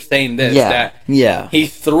people were saying this. Yeah. That he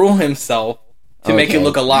threw himself to make it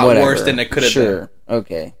look a lot worse than it could have been. Sure.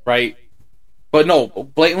 Okay. Right? But no,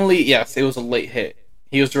 blatantly, yes, it was a late hit.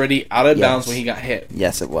 He was already out of bounds when he got hit.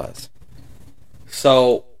 Yes, it was.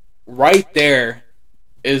 So, right there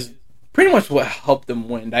is pretty much what helped them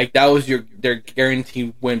win. Like, that was their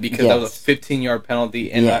guaranteed win because that was a 15-yard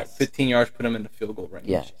penalty, and that 15 yards put them in the field goal range.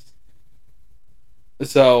 Yes.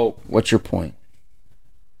 So... What's your point?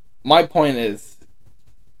 My point is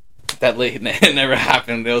that late never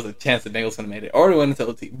happened. There was a chance the Bengals would have made it. Or it went into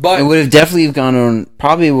OT. But it would have definitely gone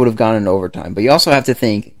in overtime. But you also have to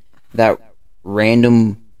think that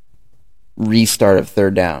random restart of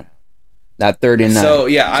third down. That 39. So,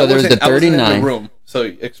 yeah. So there's the 39. I was in the room, so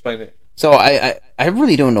explain it. So I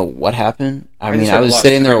really don't know what happened. I mean, I was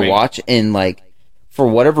sitting there watching, and for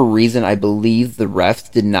whatever reason, I believe the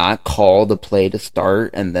refs did not call the play to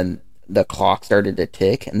start, and then the clock started to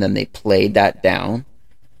tick, and then they played that down.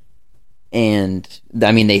 And,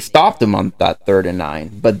 I mean, they stopped them on that 3rd and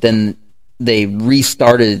 9, but then they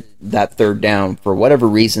restarted that 3rd down. For whatever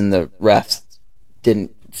reason, the refs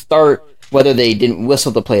didn't start, whether they didn't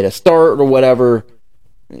whistle the play to start or whatever.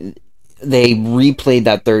 They replayed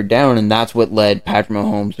that 3rd down, and that's what led Patrick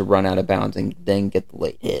Mahomes to run out of bounds and then get the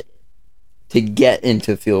late hit to get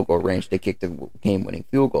into field goal range to kick the game-winning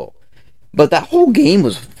field goal. But that whole game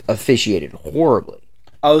was officiated horribly.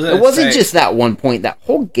 It wasn't just that one point. That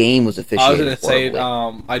whole game was officiated horribly.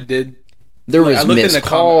 I was going to say, There was missed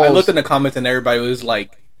calls. I looked in the comments, and everybody was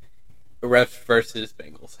like, refs versus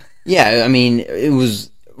Bengals. Yeah, I mean, it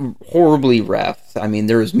was horribly refs. I mean,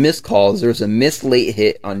 there was missed calls. There was a missed late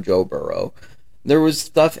hit on Joe Burrow. There was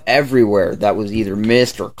stuff everywhere that was either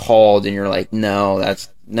missed or called, and you're like, no, that's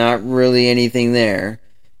not really anything there.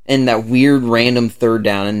 And that weird random 3rd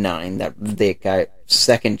down and 9 that they got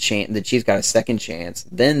second chance. The Chiefs got a second chance.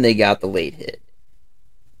 Then they got the late hit.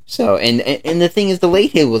 So and the thing is, the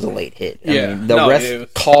late hit was a late hit. I mean, the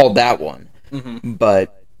refs called that one,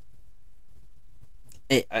 but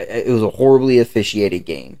it was a horribly officiated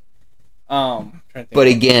game. But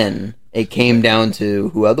again, it came down to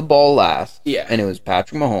who had the ball last. Yeah. And it was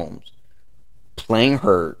Patrick Mahomes playing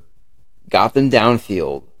hurt, got them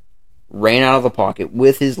downfield, ran out of the pocket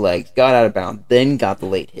with his legs, got out of bounds, then got the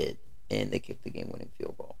late hit, and they kicked the game-winning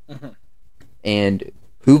field goal. And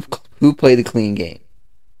who played the clean game?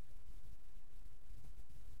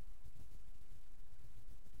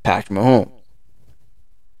 Patrick Mahomes.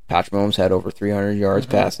 Patrick Mahomes had over 300 yards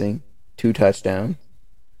passing, 2 touchdowns,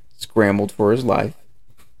 scrambled for his life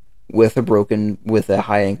with a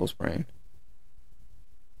high ankle sprain.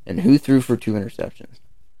 And who threw for 2 interceptions?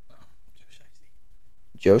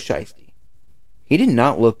 Joe Shiesty. He did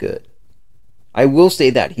not look good. I will say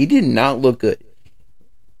that. He did not look good.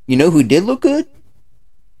 You know who did look good?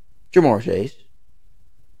 Jamar Chase.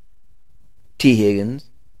 T. Higgins.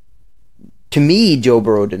 To me, Joe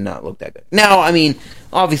Burrow did not look that good. Now, I mean,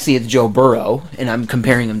 obviously it's Joe Burrow, and I'm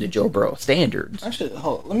comparing him to Joe Burrow standards. Actually,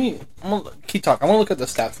 hold on. I'm going to keep talking. I want to look at the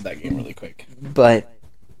stats of that game really quick. But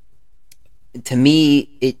to me,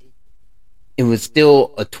 it was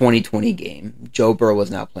still a 2020 game. Joe Burrow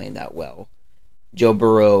was not playing that well. Joe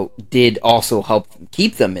Burrow did also help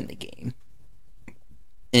keep them in the game.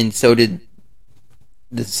 And so did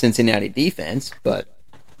the Cincinnati defense, but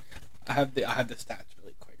I have the stats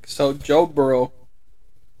really quick. So Joe Burrow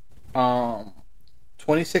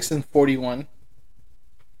 26-41.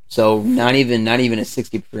 So not even a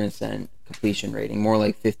 60% completion rating, more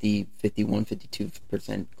like 50, 51,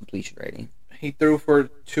 52% completion rating. He threw for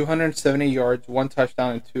 270 yards, 1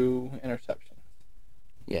 touchdown, and 2 interceptions.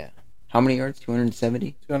 Yeah. How many yards?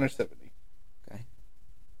 270? 270. Okay.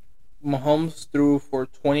 Mahomes threw for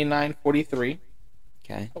 29-43.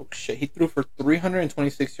 Okay. Oh, shit. He threw for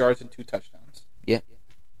 326 yards and 2 touchdowns. Yep.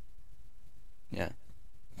 Yeah.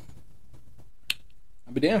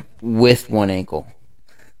 I'll be damned. With 1 ankle.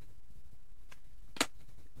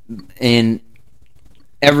 And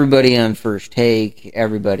everybody on First Take,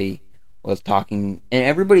 everybody was talking, and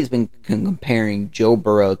everybody's been comparing Joe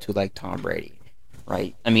Burrow to like Tom Brady,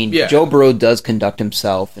 right? I mean, yeah. Joe Burrow does conduct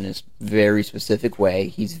himself in a very specific way.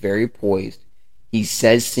 He's very poised. He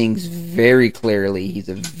says things very clearly. He's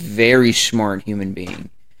a very smart human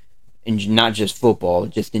being, and not just football,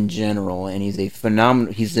 just in general. And he's a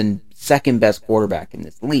phenomenal. He's the second best quarterback in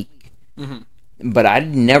this league. Mm-hmm. But I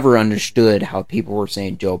never understood how people were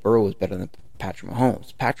saying Joe Burrow was better than Patrick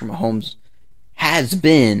Mahomes. Patrick Mahomes has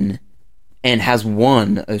been and has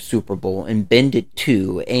won a Super Bowl and been to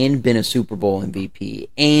 2 and been a Super Bowl MVP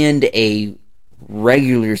and a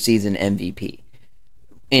regular season MVP.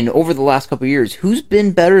 And over the last couple of years, who's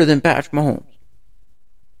been better than Patrick Mahomes?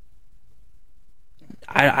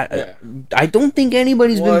 I don't think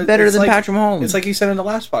anybody's been better than Patrick Mahomes. It's like you said in the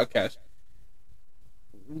last podcast.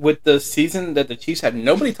 With the season that the Chiefs had,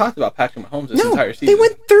 nobody talked about Patrick Mahomes this entire season. They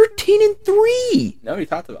went 13-3. Nobody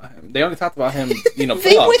talked about him. They only talked about him, They went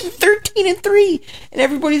 13-3, and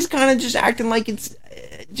everybody's kind of just acting like it's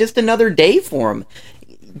just another day for them.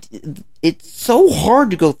 It's so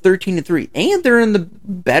hard to go 13-3, and they're in the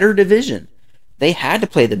better division. They had to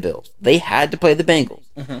play the Bills. They had to play the Bengals.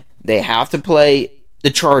 Mm-hmm. They have to play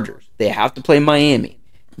the Chargers. They have to play Miami.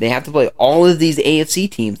 They have to play all of these AFC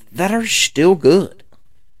teams that are still good.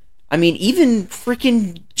 I mean, even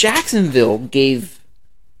freaking Jacksonville gave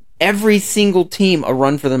every single team a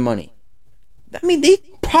run for their money. I mean, they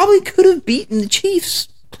probably could have beaten the Chiefs.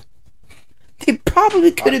 They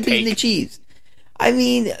probably could have beaten the Chiefs. I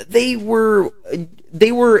mean, they were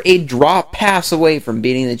a drop pass away from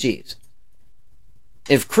beating the Chiefs.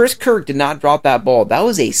 If Chris Kirk did not drop that ball, that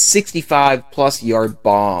was a 65-plus yard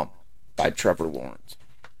bomb by Trevor Lawrence.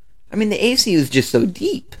 I mean, the AFC was just so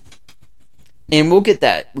deep. And we'll get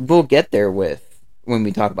there with when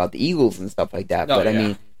we talk about the Eagles and stuff like that. Oh,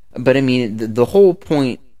 But I mean, the whole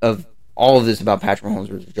point of all of this about Patrick Mahomes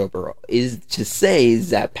versus Joe Burrow is to say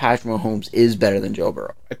that Patrick Mahomes is better than Joe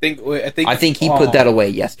Burrow. I think he put that away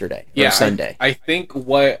yesterday or Sunday. I think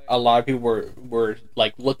what a lot of people were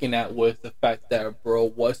like looking at was the fact that Burrow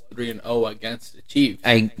was 3-0 against the Chiefs.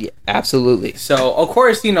 Absolutely. So of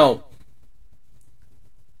course,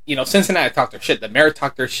 Cincinnati talked their shit. The mayor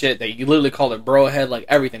talked their shit. They literally called it Burrow head, like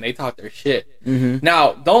everything. They talked their shit. Mm-hmm.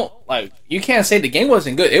 Now, you can't say the game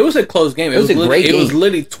wasn't good. It was a close game. It was a great game. It was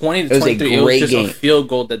literally 20-23. It was just a field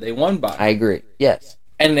goal that they won by. I agree. Yes.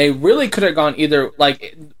 And they really could have gone either.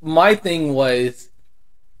 Like, my thing was,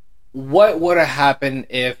 what would have happened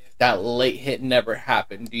if that late hit never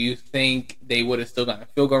happened? Do you think they would have still gotten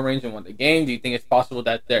field goal range and won the game? Do you think it's possible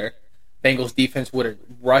that their Bengals defense would have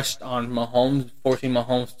rushed on Mahomes, forcing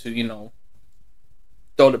Mahomes to,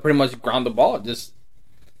 pretty much ground the ball, just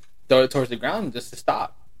throw it towards the ground just to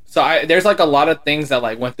stop? So there's like a lot of things that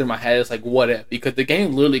like went through my head. It's like, what if? Because the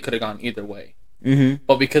game literally could have gone either way. Mm-hmm.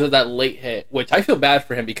 But because of that late hit, which I feel bad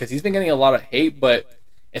for him because he's been getting a lot of hate, but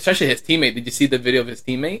especially his teammate. Did you see the video of his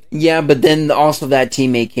teammate? Yeah, but then also that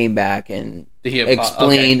teammate came back and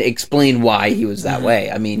explained why he was that way.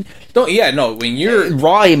 I mean, when you're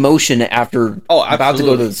raw emotion after about to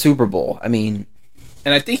go to the Super Bowl. I mean,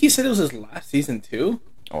 and I think he said it was his last season too.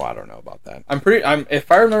 Oh, I don't know about that.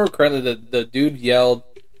 If I remember correctly, the dude yelled,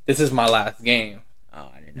 "This is my last game." Oh,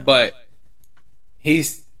 I didn't know. But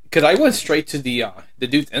because I went straight to the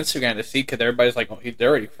dude's Instagram to see, because everybody's like, oh, they're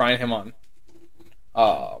already frying him on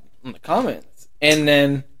the comments, and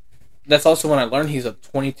then that's also when I learned he's a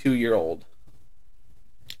 22-year-old.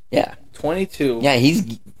 Yeah, 22. Yeah,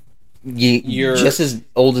 you're just as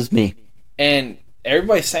old as me. And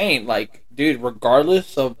everybody's saying, like, dude,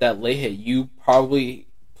 regardless of that late hit, you probably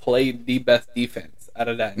played the best defense out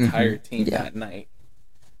of that entire team that night.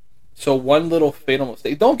 So one little fatal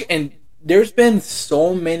mistake. And there's been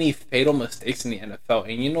so many fatal mistakes in the NFL.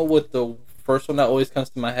 And you know what the first one that always comes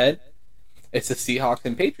to my head? It's the Seahawks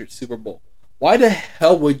and Patriots Super Bowl. Why the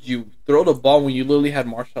hell would you throw the ball when you literally had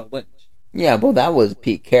Marshawn Lynch? Yeah, well, that was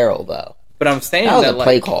Pete Carroll, though. But I'm saying that was a like,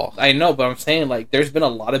 play call. I know, but I'm saying, like, there's been a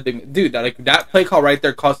lot of big... Dude, that play call right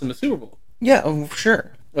there cost him the Super Bowl. Yeah,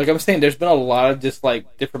 sure. Like, I'm saying, there's been a lot of just,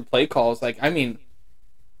 like, different play calls. Like, I mean,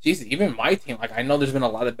 Jesus, even my team, like, I know there's been a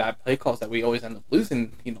lot of bad play calls that we always end up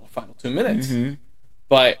losing, final 2 minutes. Mm-hmm.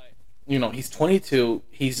 But, he's 22.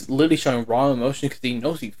 He's literally showing raw emotion because he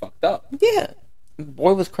knows he fucked up. Yeah. The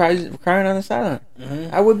boy was crying on the sideline.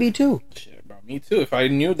 Mm-hmm. I would be, too. Shit, bro, me, too. If I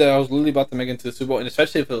knew that I was literally about to make it into the Super Bowl, and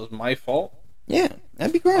especially if it was my fault. Yeah,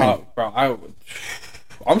 that'd be great. Bro, I would...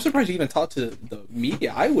 I'm surprised you even talked to the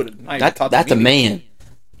media. I would have not even talked to the media. That's a man.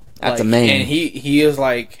 That's a man. And he is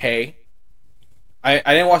like, hey... I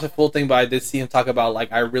didn't watch the full thing, but I did see him talk about,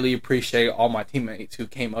 like, I really appreciate all my teammates who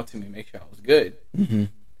came up to me and make sure I was good. Mm-hmm.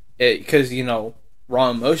 Because,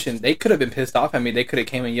 raw emotion, they could have been pissed off at me. They could have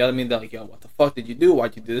came and yelled at me. They're like, yo, what the fuck did you do?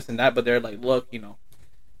 Why'd you do this and that? But they're like, look,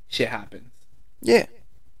 shit happens. Yeah.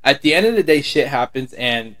 At the end of the day, shit happens,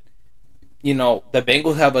 and, the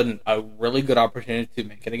Bengals have a really good opportunity to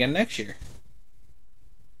make it again next year.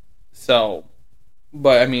 So...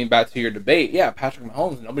 But, I mean, back to your debate, yeah, Patrick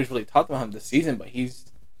Mahomes, nobody's really talked about him this season, but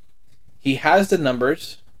he has the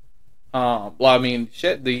numbers. Well, I mean,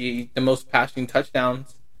 shit, the most passing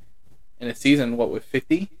touchdowns in a season, what, with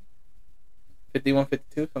 50? 51,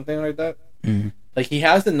 52, something like that? Mm-hmm. Like, he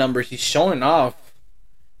has the numbers. He's showing off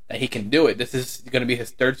that he can do it. This is going to be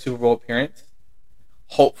his third Super Bowl appearance.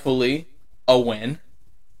 Hopefully, a win.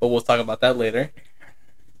 But we'll talk about that later.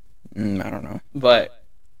 I don't know. But,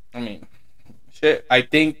 I mean... I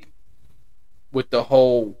think with the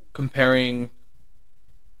whole comparing...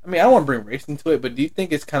 I mean, I don't want to bring race into it, but do you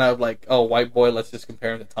think it's kind of like, oh, white boy, let's just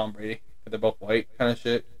compare him to Tom Brady? Because they're both white kind of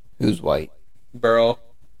shit? Who's white? Burrow.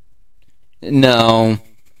 No,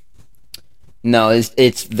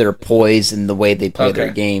 it's their poise and the way they play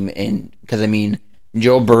their game. And because, I mean,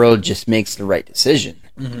 Joe Burrow just makes the right decision.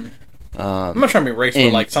 Mm-hmm. I'm not trying to be racist,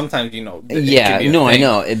 but, like, sometimes, I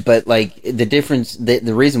know. But, like, the difference...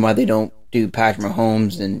 The reason why they don't do Patrick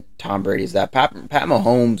Mahomes and Tom Brady is that Pat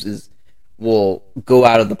Mahomes will go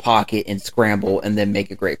out of the pocket and scramble and then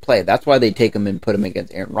make a great play. That's why they take him and put him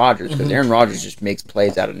against Aaron Rodgers, because Aaron Rodgers just makes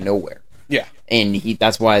plays out of nowhere. Yeah. And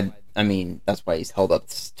that's why he's held up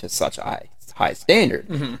to such a high standard.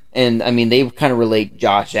 Mm-hmm. And, I mean, they kind of relate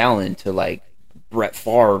Josh Allen to, like, Brett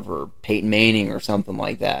Favre or Peyton Manning or something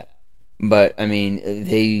like that. But, I mean, I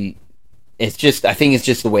think it's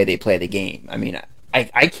just the way they play the game. I mean,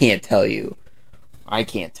 I can't tell you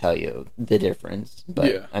the difference,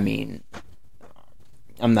 but yeah. I mean,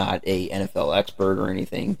 I'm not a NFL expert or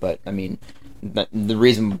anything, but I mean, that's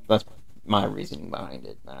my reasoning behind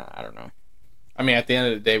it. I don't know. I mean, at the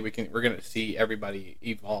end of the day, we're gonna see everybody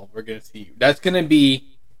evolve. We're gonna see that's gonna be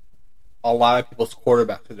a lot of people's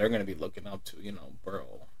quarterbacks that they're gonna be looking up to.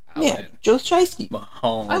 Burrow, Allen, yeah, Joe Shiesty,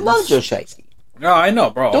 Mahomes. I love Joe Shiesty. No, I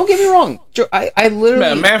know, bro. Don't get me wrong. I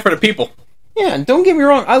literally man for the people. Yeah, don't get me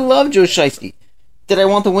wrong. I love Joe Shiesty. Did I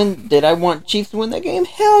want Chiefs to win that game?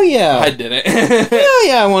 Hell yeah. I didn't. Hell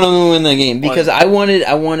yeah, I want them to win that game because I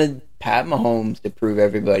wanted Pat Mahomes to prove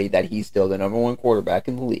everybody that he's still the number one quarterback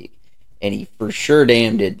in the league, and he for sure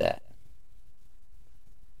damn did that.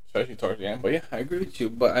 Especially towards the end, but yeah, I agree with you.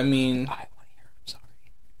 But I mean, I want to hear. I'm sorry.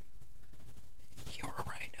 You're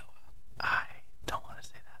right, Noah. I don't want to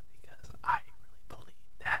say that because I really believe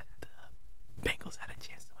that the Bengals had a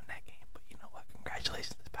chance to win that game. But you know what?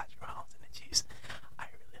 Congratulations to Patrick Mahomes and the Chiefs. I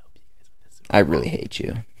really hope you guys win this Super Bowl. I really hate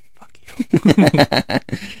you. Fuck you.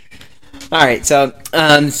 All right,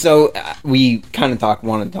 so we kind of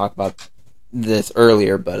wanted to talk about this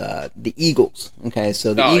earlier, but the Eagles. Okay,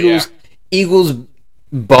 so the Eagles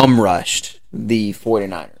bum rushed the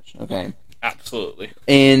 49ers. Okay, absolutely.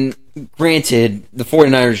 And granted, the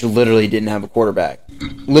 49ers literally didn't have a quarterback.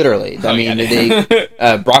 Literally, I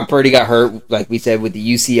mean, Brock Purdy got hurt, like we said, with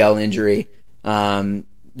the UCL injury.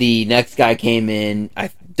 the next guy came in.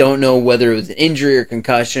 I don't know whether it was an injury or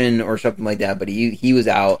concussion or something like that, but he was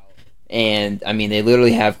out. And, I mean, they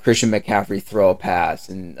literally have Christian McCaffrey throw a pass.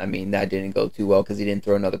 And, I mean, that didn't go too well because he didn't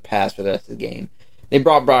throw another pass for the rest of the game. They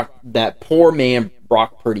brought that poor man,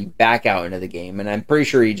 Brock Purdy, back out into the game. And I'm pretty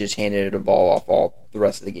sure he just handed the ball off all the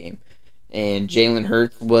rest of the game. And Jalen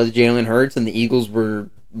Hurts was Jalen Hurts, and the Eagles were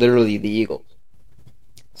literally the Eagles.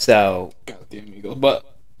 So, goddamn Eagles. But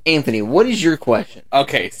Anthony, what is your question?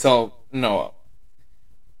 okay, so Noah.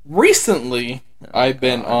 Recently, I've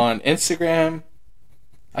been on Instagram.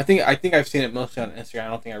 I think I've seen it mostly on Instagram. I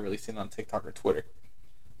don't think I've really seen it on TikTok or Twitter.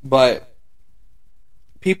 But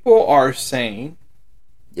people are saying,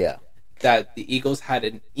 that the Eagles had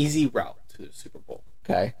an easy route to the Super Bowl.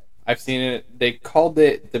 Okay. I've seen it. They called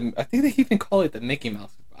it I think they even call it the Mickey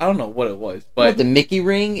Mouse. I don't know what it was, but what, the Mickey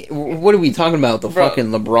ring? What are we talking about? The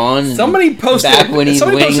fucking LeBron? Somebody posted back when he's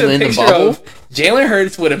winning a in the picture bubble? of Jalen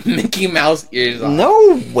Hurts with a Mickey Mouse ears on.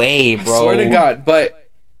 No way, bro. I swear to God. But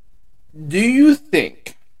do you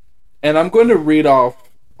think? And I'm going to read off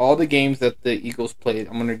all the games that the Eagles played.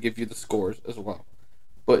 I'm going to give you the scores as well.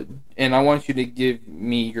 And I want you to give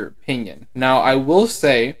me your opinion. Now, I will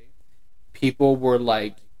say, people were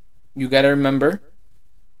like, you got to remember,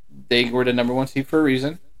 they were the number one seed for a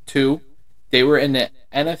reason. 2, they were in the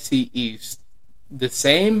NFC East, the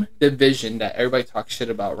same division that everybody talks shit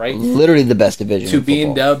about, right? Literally the best division to in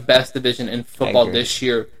being football. the best division in football this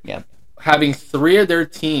year. Yeah. Having 3 of their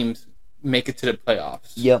teams make it to the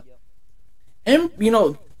playoffs. Yep. And,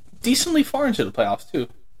 decently far into the playoffs, too.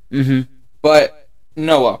 Mm-hmm. But,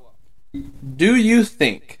 Noah, do you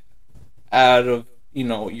think, out of,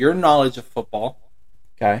 your knowledge of football,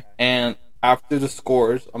 Okay. and after the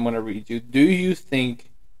scores I'm going to read you, do you think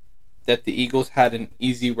that the Eagles had an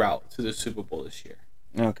easy route to the Super Bowl this year?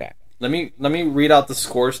 Okay. Let me read out the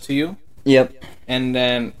scores to you. Yep. And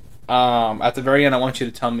then at the very end, I want you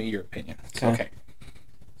to tell me your opinion. Okay.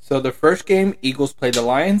 So the first game, Eagles played the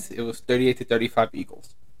Lions. It was 38-35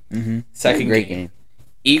 Eagles. Mm-hmm. Second Great game,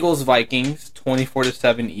 Eagles Vikings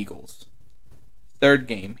 24-7 Eagles. Third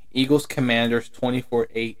game, Eagles Commanders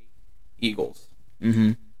 24-8 Eagles.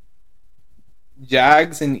 Mm-hmm.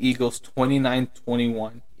 Jags and Eagles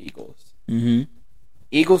 29-21 Eagles. Mm-hmm.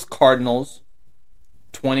 Eagles Cardinals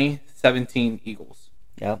 20-17 Eagles.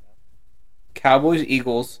 Yep. Cowboys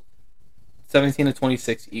Eagles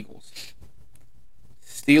 17-26 Eagles.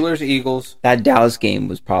 Steelers Eagles. That Dallas game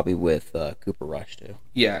was probably with Cooper Rush too.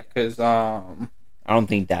 Yeah, because I don't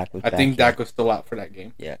think Dak was. I think Dak was still out for that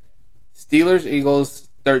game. Yeah. Steelers Eagles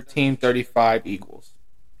 13-35 Eagles.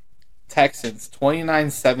 Texans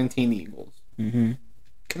 29-17 Eagles. Mm-hmm.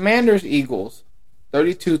 Commanders Eagles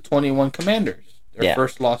 32-21 Commanders. Their Yeah.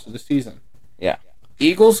 first loss of the season. Yeah.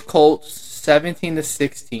 Eagles Colts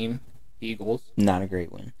 17-16 Eagles. Not a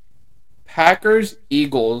great win. Packers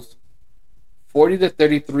Eagles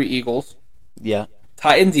 40-33 Eagles. Yeah.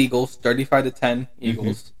 Titans Eagles 35-10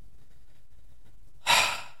 Eagles.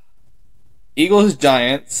 Eagles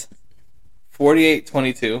Giants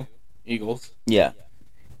 48-22 Eagles. Yeah.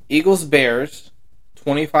 Eagles Bears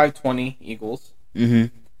 25-20 Eagles.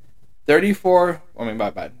 Mm-hmm. My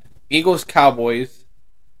bad. Eagles Cowboys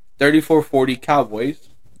 34-40 Cowboys.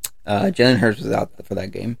 Jalen Hurts was out for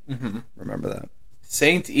that game. Mm-hmm. Remember that.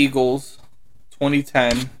 Saints Eagles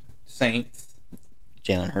 2010 Saints.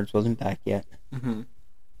 Jalen Hurts wasn't back yet. Mm-hmm.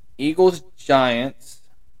 Eagles Giants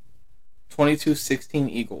 22-16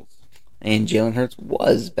 Eagles. And Jalen Hurts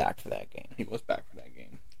was back for that game. He was back for that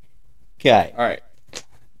game. Okay. All right.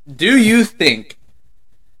 Do you think,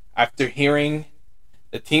 after hearing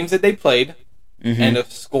the teams that they played and the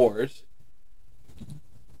scores,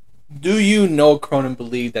 do you know Cronin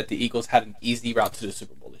believe that the Eagles had an easy route to the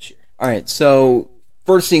Super Bowl this year? All right. So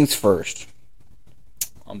first things first.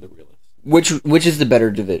 I'm the realist. Which is the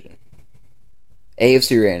better division?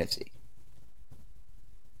 AFC or NFC?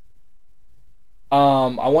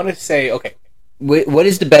 I want to say, okay. What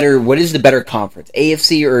is the better conference?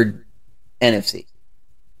 AFC or NFC?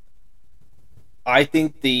 I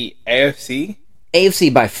think the AFC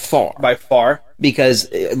AFC by far. by far. Because,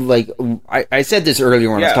 I said this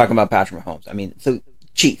earlier when I was talking about Patrick Mahomes. I mean, so,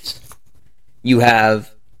 Chiefs. You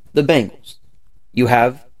have the Bengals. You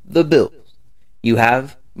have the Bills. You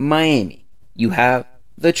have Miami. You have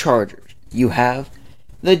the Chargers. You have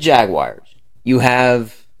the Jaguars. You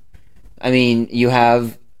have...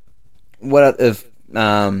 what if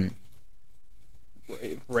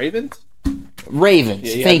Ravens?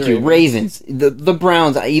 Ravens. Yeah, Thank the you, Ravens. The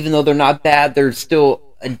Browns, even though they're not bad, they're still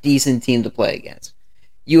a decent team to play against.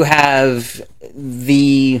 You have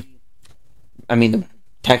the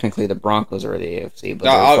technically the Broncos are the AFC, but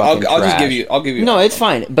I'll they're just trash. give you. I'll give you. No, it's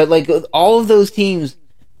fine. But like all of those teams,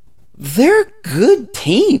 they're good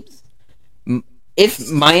teams.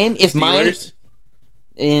 If Miami, Steelers?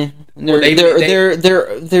 they're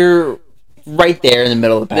right there in the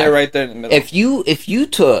middle of the pack. They're right there in the middle. If you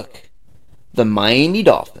took the Miami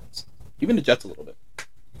Dolphins, even the Jets a little bit.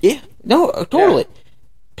 yeah, no, totally. Yeah.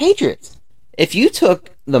 Patriots. If you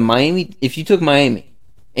took Miami,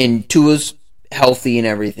 and Tua's healthy and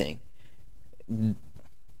everything,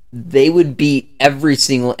 they would beat every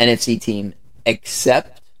single NFC team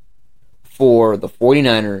except for the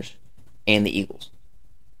 49ers and the Eagles.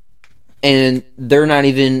 And they're not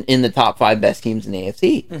even in the top 5 best teams in the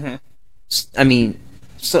AFC. Mm-hmm. I mean,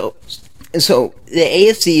 so the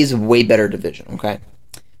AFC is a way better division, okay?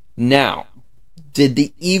 Now, did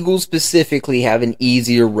the Eagles specifically have an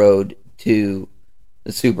easier road to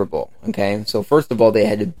the Super Bowl? Okay, so first of all, they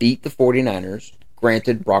had to beat the 49ers.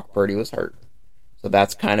 Granted, Brock Purdy was hurt. So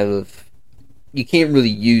that's kind of... You can't really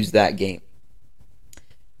use that game.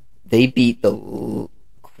 They beat the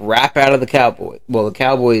crap out of the Cowboys. Well, the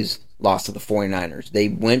Cowboys lost to the 49ers. They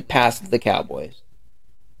went past the Cowboys.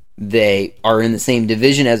 They are in the same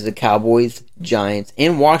division as the Cowboys, Giants,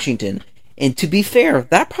 and Washington. And to be fair,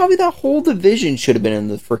 that whole division should have been in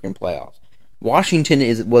the freaking playoffs.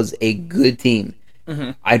 Washington was a good team.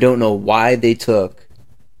 Mm-hmm. I don't know why they took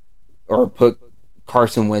or put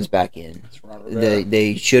Carson Wentz back in.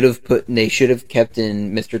 They should have kept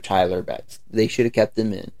in Mr. Tyler Betts. They should have kept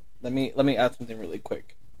him in. Let me add something really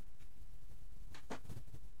quick.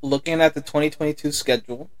 Looking at the 2022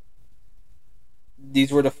 schedule,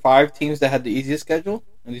 these were the 5 teams that had the easiest schedule,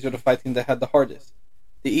 and these were the 5 teams that had the hardest.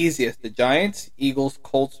 The easiest, the Giants, Eagles,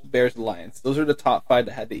 Colts, Bears, Lions. Those are the top 5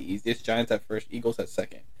 that had the easiest. Giants at first, Eagles at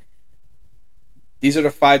second. These are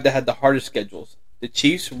the 5 that had the hardest schedules. The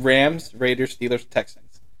Chiefs, Rams, Raiders, Steelers,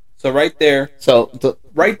 Texans. So right there,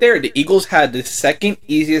 the Eagles had the second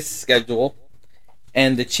easiest schedule,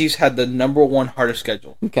 and the Chiefs had the number 1 hardest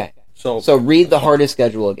schedule. Okay. So read the hardest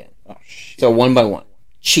schedule again. Oh shit. So one by one.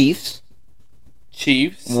 Chiefs.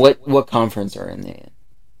 What conference are in they in?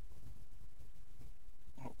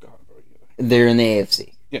 Oh god. They're in the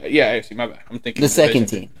AFC. Yeah, AFC, my bad. I'm thinking the second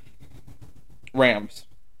team. Rams.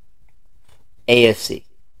 AFC.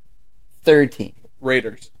 Third team.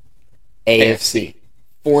 Raiders. AFC.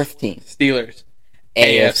 Fourth team. Steelers.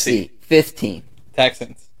 AFC. Fifth team.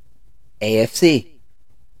 Texans. AFC.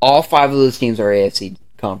 All 5 of those teams are AFC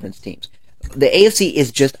conference teams. The AFC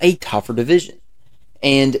is just a tougher division.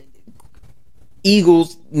 And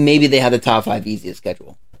Eagles, maybe they had the top 5 easiest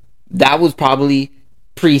schedule. That was probably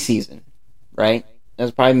preseason, right? That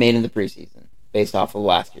was probably made in the preseason based off of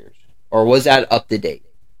last year's. Or was that up to date?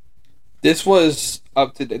 This was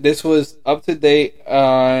up to date. This was up to date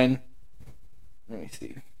on... Let me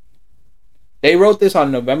see. They wrote this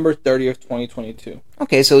on November 30th, 2022.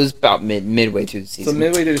 Okay, so it was about midway through the season. So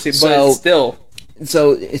midway through the season, but it's still...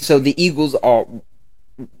 So the Eagles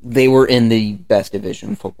they were in the best division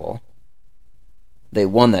in football. They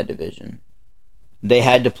won that division. They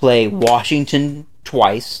had to play Washington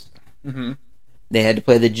twice. Mm-hmm. They had to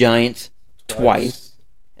play the Giants twice.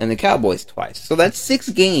 And the Cowboys twice. So that's 6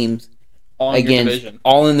 games all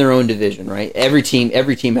in their own division, right? Every team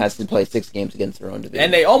has to play 6 games against their own division.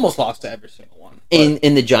 And they almost lost to every single one.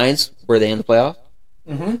 In the Giants, were they in the playoffs?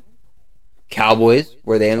 Mm-hmm. Cowboys,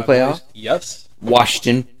 were they in the playoffs? Yes.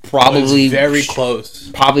 Washington probably very close.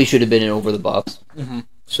 Probably should have been in over the Bucks. Mm-hmm.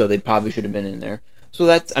 So they probably should have been in there. So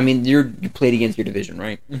that's, I mean, you played against your division,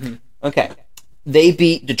 right? Mm-hmm. Okay. They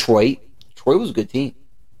beat Detroit. Detroit was a good team.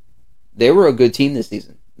 They were a good team this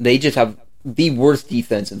season. They just have the worst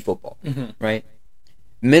defense in football, right?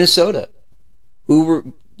 Minnesota, they were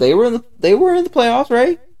in the playoffs,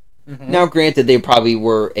 right? Mm-hmm. Now, granted, they probably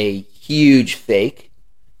were a huge fake,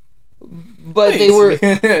 but they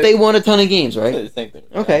won a ton of games, right?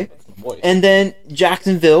 Okay. And then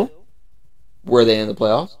Jacksonville, were they in the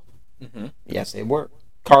playoffs? Mm-hmm. Yes, they were.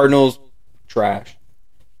 Cardinals, trash.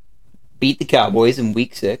 Beat the Cowboys in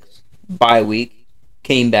week 6. Bye week.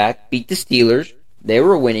 Came back. Beat the Steelers. They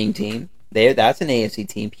were a winning team. That's an AFC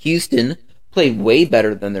team. Houston played way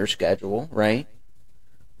better than their schedule, right?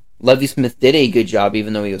 Lovie Smith did a good job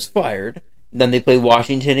even though he was fired. Then they played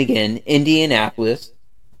Washington again. Indianapolis,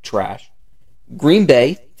 trash. Green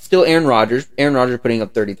Bay, still Aaron Rodgers. Aaron Rodgers putting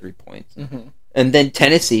up 33 points. Mm-hmm. And then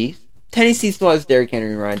Tennessee. Tennessee still has Derrick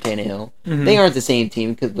Henry and Ryan Tannehill. Mm-hmm. They aren't the same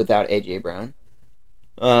team because without A.J. Brown.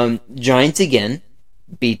 Giants again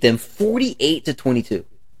beat them 48-22.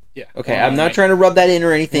 Yeah. Okay, I'm not trying to rub that in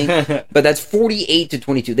or anything, but that's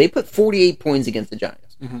 48-22. They put 48 points against the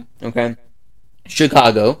Giants. Mm-hmm. Okay.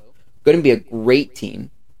 Chicago going to be a great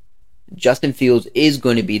team. Justin Fields is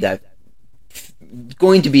going to be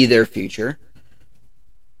their future.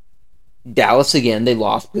 Dallas, again, they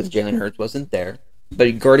lost because Jalen Hurts wasn't there.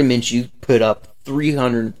 But Gardner Minshew put up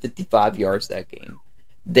 355 yards that game.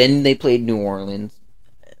 Then they played New Orleans.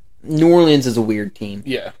 New Orleans is a weird team.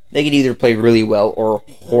 Yeah. They could either play really well or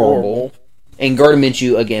horrible. And Gardner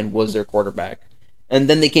Minshew, again, was their quarterback. And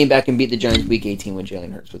then they came back and beat the Giants Week 18 when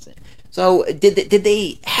Jalen Hurts was in. So, did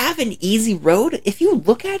they have an easy road? If you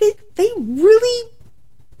look at it, they really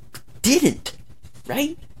didn't,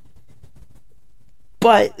 right?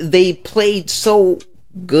 But they played so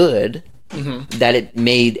good that it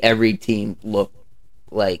made every team look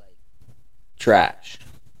like trash.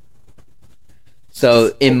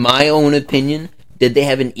 So, in my own opinion, did they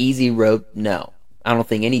have an easy road? No. I don't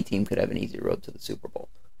think any team could have an easy road to the Super Bowl.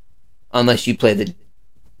 Unless you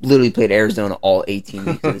literally played Arizona all 18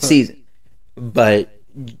 weeks of the season. But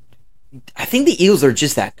I think the Eagles are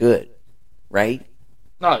just that good, right?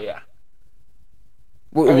 Oh, yeah.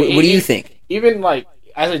 What do you think? Even, like,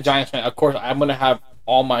 as a Giants fan, of course, I'm going to have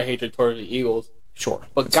all my hatred towards the Eagles. Sure.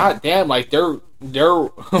 But goddamn, like, their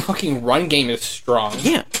fucking run game is strong.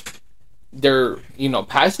 Yeah. Their,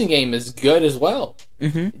 passing game is good as well.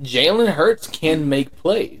 Mm-hmm. Jalen Hurts can make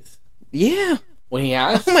plays. Yeah. When he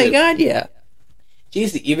has Oh, my God, yeah.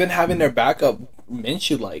 Jeez, even having their backup,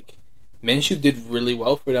 Minshew did really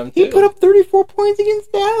well for them, too. He put up 34 points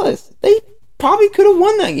against Dallas. They probably could have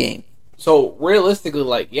won that game. So, realistically,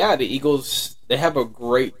 the Eagles, they have a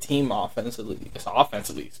great team offensively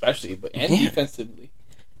especially, and defensively.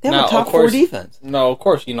 They have a top 4 defense. No, of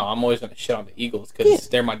course, I'm always going to shit on the Eagles because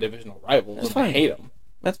they're my divisional rivals. That's and fine. I hate them.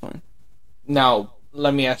 That's fine. Now,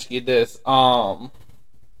 let me ask you this.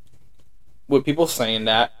 With people saying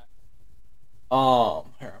that, here,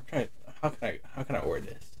 I'm trying. How can I word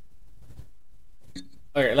this?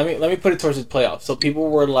 Okay, let me put it towards the playoffs. So people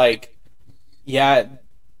were like, yeah,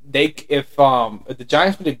 if the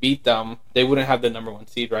Giants would have beat them, they wouldn't have the number 1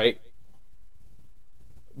 seed, right?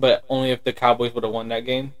 But only if the Cowboys would have won that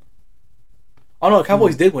game. Oh no, the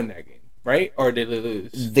Cowboys did win that game, right? Or did they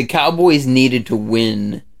lose? The Cowboys needed to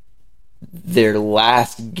win their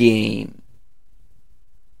last game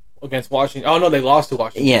Against Washington. Oh no, they lost to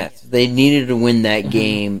Washington. Yes, they needed to win that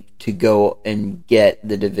game to go and get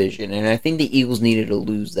the division, and I think the Eagles needed to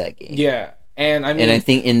lose that game. Yeah, and I mean, and I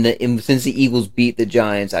think since the Eagles beat the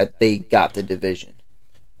Giants, they got the division.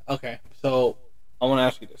 Okay, so I want to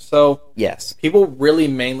ask you this. So yes, people really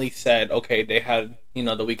mainly said, okay, they had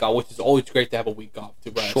the week off, which is always great to have a week off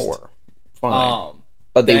to rest. Sure, fine.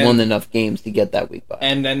 But they won enough games to get that week by.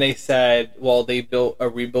 And then they said, well, they built a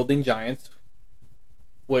rebuilding Giants.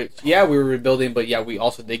 Which, yeah, we were rebuilding, but yeah, we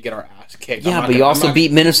also did get our ass kicked. Yeah, but you also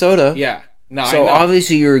beat Minnesota. Yeah. No, so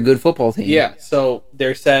obviously you're a good football team. Yeah, so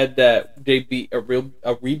they said that they beat a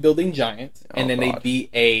rebuilding Giants, and then they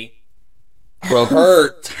beat a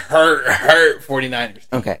hurt 49ers.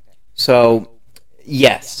 Okay, so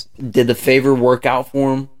yes, did the favor work out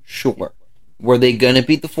for them? Sure. Were they going to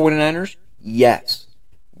beat the 49ers? Yes.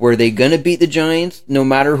 Were they going to beat the Giants no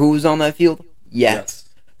matter who was on that field? Yes.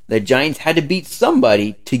 The Giants had to beat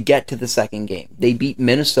somebody to get to the second game. They beat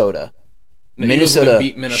Minnesota. Minnesota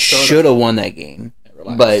should have won that game.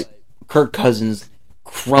 But Kirk Cousins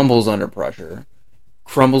crumbles under pressure.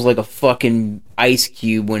 Crumbles like a fucking ice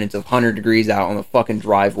cube when it's 100 degrees out on the fucking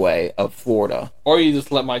driveway of Florida. Or you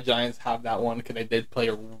just let my Giants have that one because they did play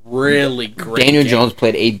a really great Daniel game. Jones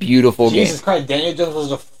played a beautiful game. Jesus Christ, Daniel Jones was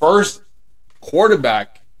the first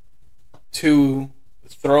quarterback to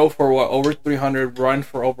throw for over 300, run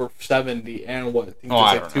for over 70, and what?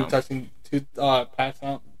 I think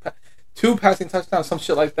two passing touchdowns, some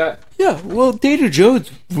shit like that. Yeah, well, Daniel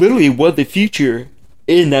Jones literally won the future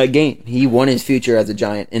in that game. He won his future as a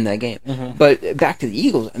Giant in that game. Mm-hmm. But back to the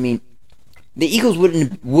Eagles. I mean, the Eagles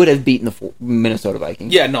would have beaten the Minnesota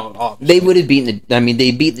Vikings. Yeah, no, obviously. They would have beaten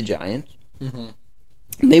they beat the Giants. Mm-hmm.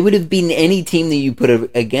 They would have beaten any team that you put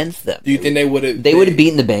against them. Do you think they would have? They would have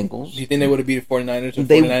beaten the Bengals. Do you think they would have beat the 49ers if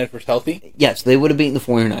the 49ers were healthy? Yes, they would have beaten the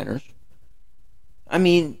 49ers. I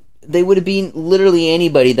mean, they would have beaten literally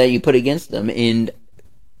anybody that you put against them. And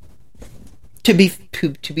to be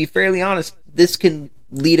fairly honest, this can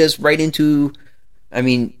lead us right into,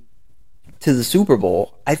 to the Super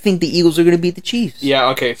Bowl. I think the Eagles are going to beat the Chiefs. Yeah,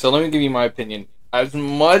 okay, so let me give you my opinion. As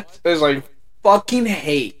much as I fucking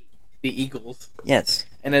hate the Eagles, yes,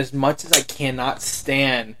 and as much as I cannot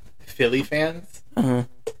stand Philly fans, uh-huh.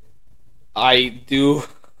 I do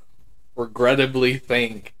regrettably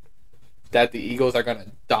think that the Eagles are going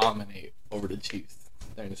to dominate over the Chiefs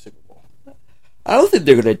during the Super Bowl. I don't think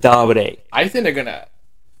they're going to dominate. I think they're going to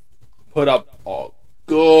put up a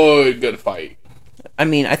good fight. I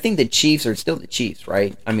mean, I think the Chiefs are still the Chiefs,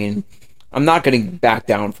 right? I mean, I'm not going to back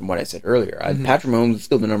down from what I said earlier. Patrick Mahomes is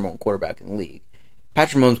still the number one quarterback in the league.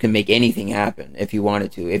 Patrick Mahomes can make anything happen if he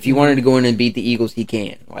wanted to. If he wanted to go in and beat the Eagles, he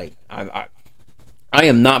can. Like, I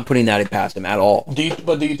am not putting that past him at all. Do you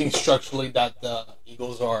think structurally that the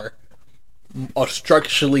Eagles are a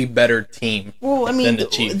structurally better team? Well, I mean, than the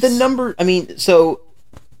Chiefs? So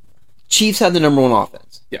Chiefs had the number one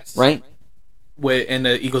offense. Yes. Right? And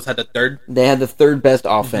the Eagles had the third? They had the third best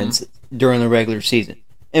offense during the regular season.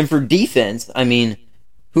 And for defense, I mean,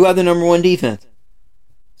 who had the number one defense?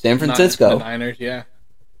 San Francisco. The Niners, yeah.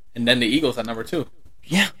 And then the Eagles at number 2.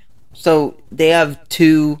 Yeah. So they have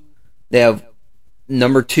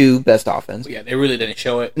number 2 best offense. Yeah, they really didn't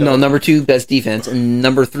show it. No, number 2 best defense and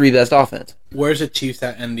number 3 best offense. Where's the Chiefs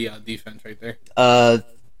at in the defense right there?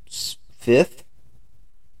 5th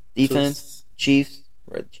defense. Chiefs.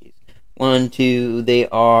 Where are the Chiefs? 1, 2. They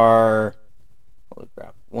are. Holy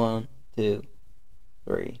crap! 1, 2,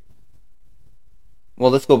 3.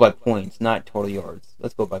 Well, let's go by points, not total yards.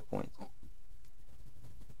 Let's go by points.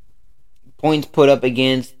 Points put up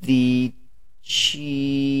against the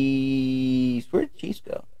Chiefs. Where did the Chiefs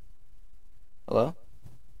go? Hello?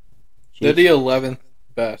 Chiefs? They're the 11th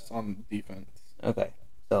best on defense. Okay.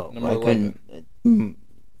 So, Number I 11.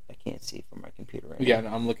 I can't see from my computer right Yeah, now.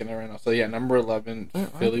 no, I'm looking at it right now. So, yeah, number 11,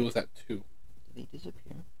 Philly was at 2. Did they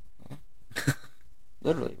disappear?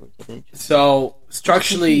 Literally, where did they just... So,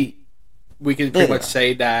 structurally, we can pretty Yeah. much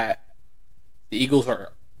say that the Eagles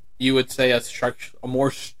are, you would say, a more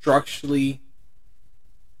structurally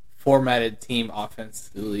formatted team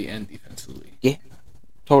offensively and defensively. Yeah,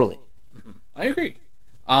 totally. I agree.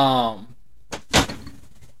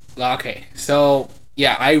 Okay, so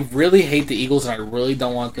yeah, I really hate the Eagles and I really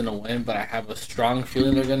don't want them to win, but I have a strong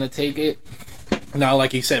feeling they're gonna take it. Now,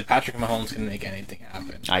 like you said, Patrick Mahomes can make anything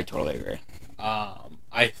happen. I totally agree.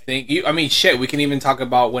 I think shit, we can even talk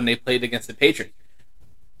about when they played against the Patriots.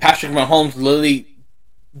 Patrick Mahomes literally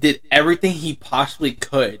did everything he possibly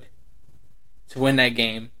could to win that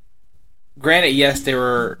game. Granted, yes, they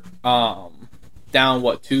were down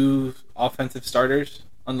 2 offensive starters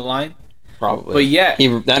on the line. Probably. But yeah,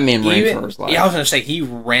 that man ran for his life. Yeah, I was gonna say he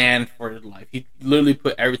ran for his life. He literally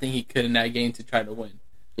put everything he could in that game to try to win.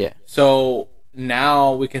 Yeah. So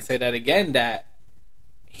now we can say that again, that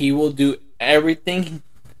he will do everything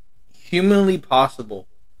humanly possible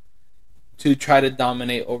to try to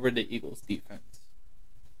dominate over the Eagles' defense.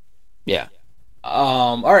 Yeah.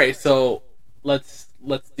 All right, so let's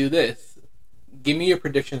do this. Give me your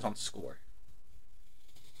predictions on score.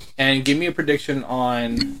 And give me a prediction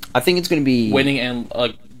on I think it's going to be winning and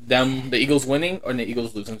the Eagles winning or the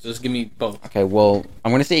Eagles losing. So just give me both. Okay, well,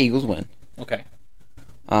 I'm going to say Eagles win. Okay.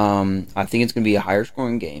 I think it's going to be a higher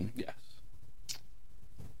scoring game. Yes.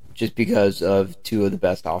 Just because of 2 of the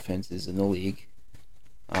best offenses in the league.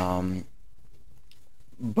 But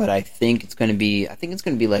I think it's going to be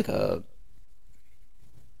like a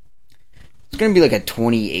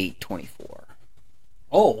 28-24.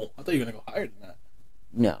 Oh, I thought you were gonna go higher than that.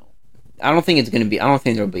 No. I don't think it'll be in the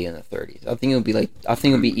 30s. I think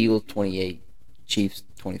it'll be Eagles 28, Chiefs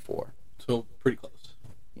 24. So pretty close.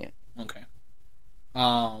 Yeah. Okay.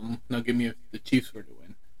 Now give me if the Chiefs were to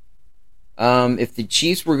win. If the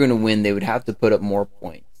Chiefs were going to win, they would have to put up more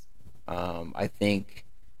points. I think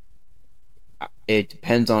it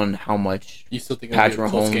depends on how much You still think Patrick it'll be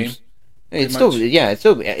a close Mahomes. game?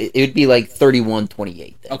 It would be like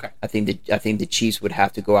 31-28. Okay. I think the Chiefs would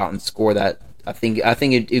have to go out and score that. I think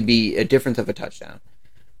it'd be a difference of a touchdown.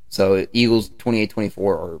 So Eagles 28-24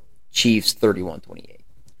 or Chiefs 31-28.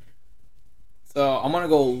 So I'm gonna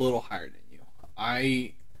go a little higher than you.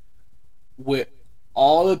 With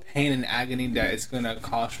all the pain and agony that it's gonna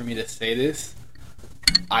cost for me to say this,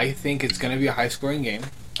 I think it's gonna be a high scoring game.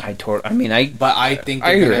 But I think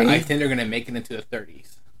I agree. I think they're gonna make it into the 30s.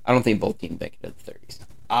 I don't think both teams make it to the 30s.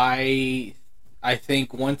 I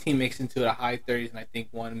think one team makes it into the high 30s, and I think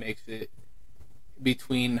one makes it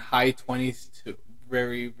between high 20s to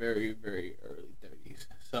very, very, very early 30s.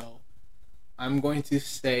 So I'm going to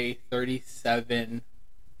say 37.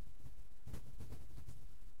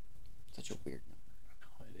 Such a weird number.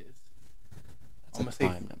 No, it is. That's I'm a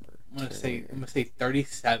gonna prime number. I'm gonna say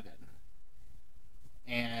 37.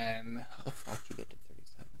 And How'd you get to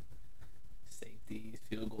 37? safeties,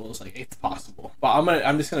 field goals, like it's possible. But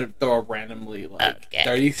I'm just gonna throw randomly like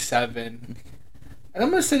 37. And I'm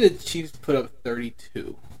gonna say the Chiefs put up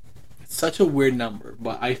 32. It's such a weird number,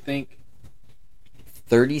 but I think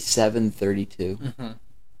 37-32.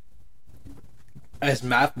 as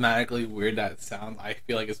mathematically weird that it sounds, I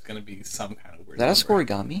feel like it's gonna be some kind of weird. Is that a number.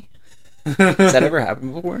 scoregami? Has that ever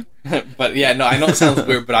happened before? But yeah, no, I know it sounds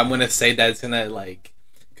weird, but I'm gonna say that it's gonna like,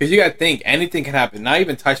 because you gotta think anything can happen. Not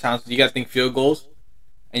even touchdowns. You gotta think field goals,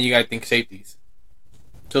 and you gotta think safeties.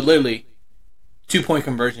 So literally, 2-point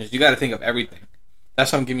conversions. You gotta think of everything.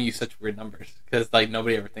 That's why I'm giving you such weird numbers, because like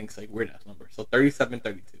nobody ever thinks like weird ass numbers. So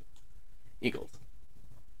 37-32, Eagles.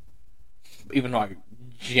 Even though I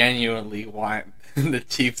genuinely want the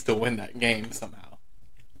Chiefs to win that game somehow.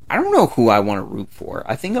 I don't know who I want to root for.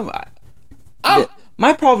 I think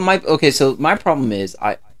my problem is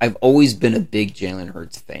I've always been a big Jalen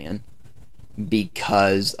Hurts fan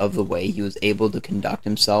because of the way he was able to conduct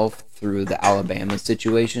himself through the Alabama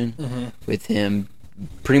situation, with him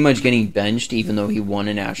pretty much getting benched even though he won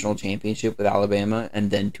a national championship with Alabama,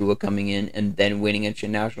 and then Tua coming in and then winning a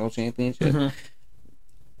national championship.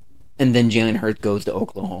 And then Jalen Hurts goes to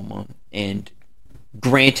Oklahoma, and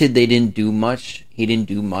granted, they didn't do much. He didn't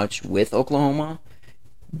do much with Oklahoma,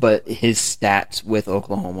 but his stats with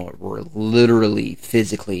Oklahoma were literally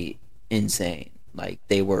physically insane. Like,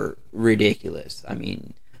 they were ridiculous. I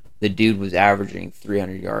mean, the dude was averaging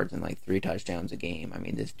 300 yards and like 3 touchdowns a game. I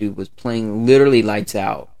mean, this dude was playing literally lights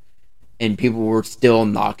out, and people were still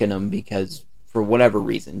knocking him because, for whatever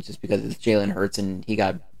reason, just because it's Jalen Hurts and he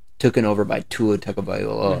got taken over by Tua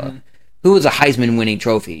Tagovailoa, who was a Heisman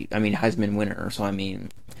winner. So, I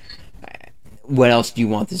mean, what else do you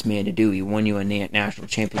want this man to do? He won you a national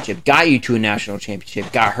championship, got you to a national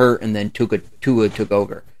championship, got hurt, and then Tua took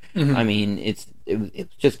over. I mean, it was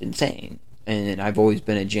just insane. And I've always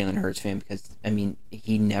been a Jalen Hurts fan because, I mean,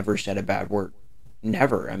 he never said a bad word.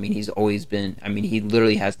 Never. I mean, he's always been... I mean, he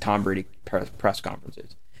literally has Tom Brady press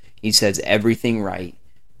conferences. He says everything right,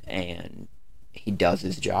 and he does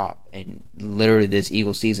his job. And literally this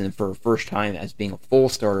Eagles season, for the first time as being a full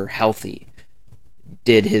starter, healthy,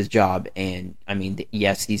 did his job. And, I mean,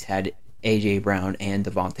 yes, he's had A.J. Brown and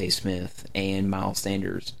Devontae Smith and Miles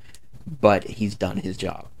Sanders, but he's done his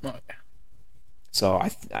job. Oh, yeah. So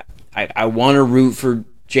I want to root for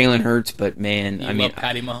Jalen Hurts, but man, I mean,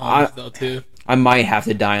 Patty Mahomes though too. I might have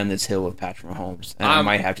to die on this hill with Patrick Mahomes, and I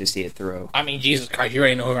might have to see it through. I mean, Jesus Christ, you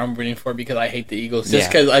already know who I'm rooting for because I hate the Eagles.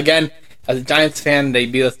 Just because, again, as a Giants fan, they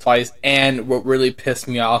beat us twice, and what really pissed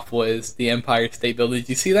me off was the Empire State Building. Did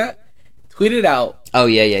you see that? Tweeted out. Oh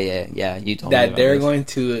yeah. You told me that they're going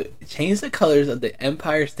to change the colors of the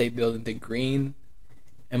Empire State Building to green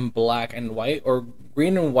and black and white, or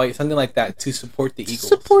green and white, something like that, to support the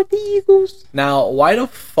Eagles. Now, why the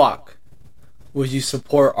fuck would you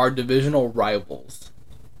support our divisional rivals?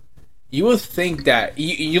 You would think that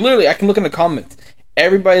you literally, I can look in the comments.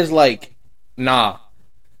 Everybody's like, nah,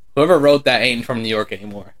 whoever wrote that ain't from New York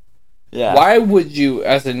anymore. Yeah. Why would you,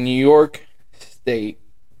 as a New York State,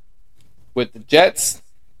 with the Jets,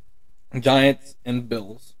 Giants, and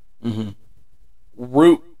Bills,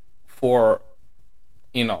 root for,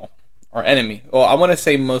 our enemy? Well, I want to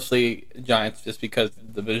say mostly Giants just because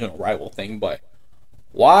of the divisional rival thing, but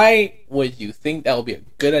why would you think that would be a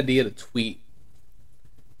good idea to tweet,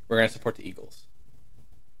 we're going to support the Eagles?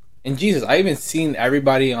 And Jesus, I even seen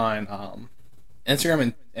everybody on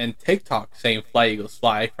Instagram and TikTok saying fly Eagles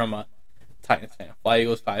fly from a Titans fan, fly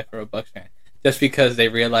Eagles fly from a Bucs fan, just because they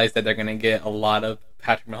realize that they're going to get a lot of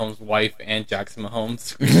Patrick Mahomes' wife and Jackson Mahomes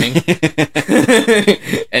screaming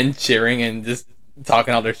and cheering and just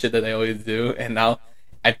talking all their shit that they always do. And now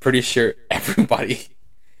I'm pretty sure everybody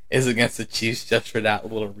is against the Chiefs just for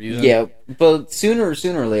that little reason. Yeah, but sooner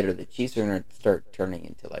or later, the Chiefs are going to start turning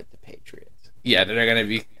into like the Patriots. Yeah, they're going to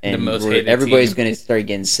be and the most hated everybody's going to start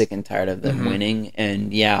getting sick and tired of them winning.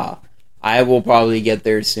 And yeah, I will probably get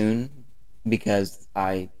there soon because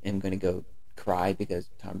I am going to go cry because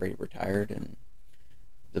Tom Brady retired and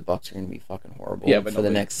the Bucs are going to be fucking horrible for the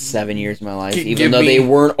next 7 years of my life, even though they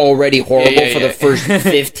weren't already horrible for the first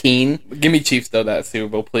 15. Give me Chiefs, though, that Super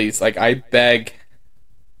Bowl, please. Like, I beg,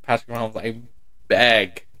 Patrick Mahomes, I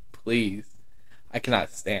beg, please. I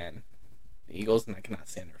cannot stand the Eagles, and I cannot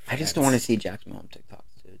stand their fans. I just don't want to see Jackson Mahomes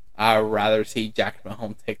TikToks, dude. I'd rather see Jackson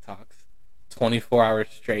Mahomes TikToks 24 hours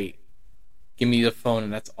straight. Give me the phone,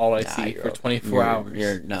 and that's all I see for 24 hours.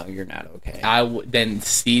 You're not okay. I would then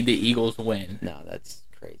see the Eagles win. No, that's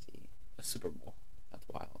crazy. A Super Bowl. That's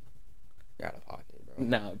wild. You're out of pocket, bro.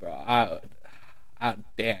 No, bro. I'd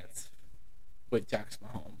dance with Jackson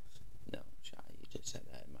Mahomes. No, you just said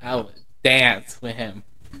that. I would dance with him.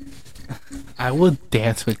 I would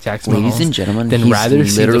dance with Jackson Ladies Mahomes. Ladies and gentlemen, then he's rather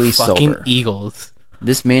literally see the fucking sober. Eagles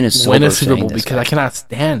this man is sober win a Super Bowl because guy. I cannot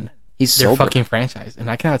stand their sober. fucking franchise,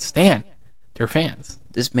 and I cannot stand their fans.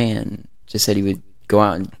 This man just said he would go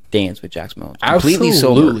out and dance with Jackson Mahomes. Completely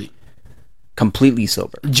sober. Completely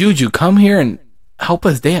sober. Juju, come here and help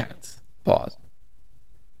us dance. Pause.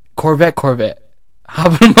 Corvette.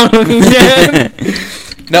 Hop him on again.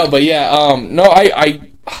 No, but yeah,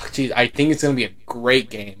 I think it's gonna be a great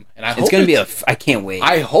game, and I can't wait.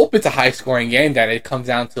 I hope it's a high scoring game that it comes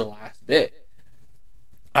down to the last bit.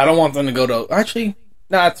 I don't want them to go to actually.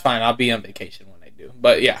 No, it's fine. I'll be on vacation when they do.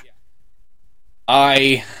 But yeah,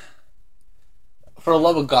 for the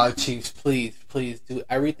love of God, Chiefs, please do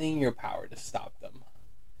everything in your power to stop them,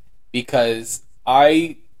 because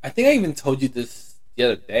I think I even told you this the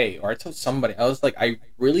other day, or I told somebody. I was like, I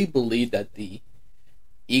really believe that the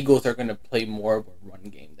Eagles are going to play more of a run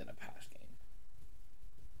game than a pass game.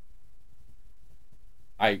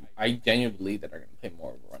 I genuinely believe that they're going to play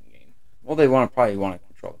more of a run game. Well, they probably want to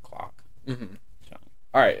control the clock. Mm-hmm. So.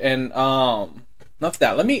 All right, and enough of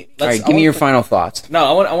that. All right, give me your final thoughts.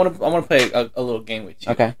 No, I want to play a little game with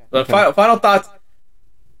you. Okay. But final thoughts.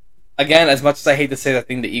 Again, as much as I hate to say that, I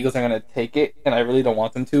think the Eagles are going to take it, and I really don't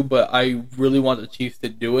want them to, but I really want the Chiefs to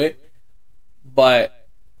do it. But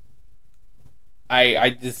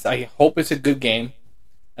I hope it's a good game,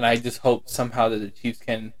 and I just hope somehow that the Chiefs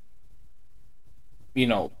can,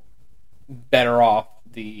 better off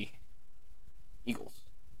the Eagles.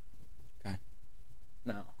 Okay.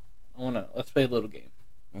 Now, let's play a little game.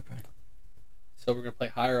 Okay. So we're gonna play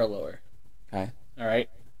higher or lower. Okay. All right.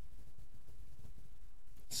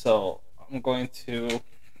 So I'm going to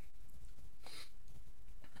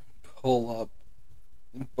pull up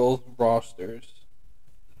both rosters.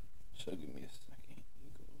 So give me a second.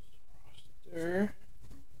 Eagles roster.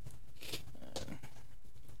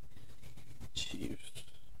 Chiefs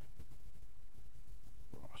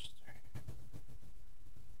roster.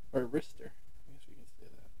 Or Rister. I guess we can say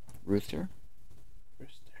that. Rooster.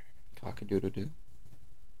 Cock-a-doodle-doo.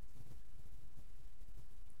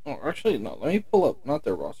 Oh, actually, no. Let me pull up, not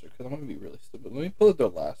their roster, because I'm going to be really stupid. Let me pull up their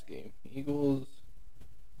last game. Eagles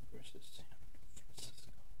versus San Francisco.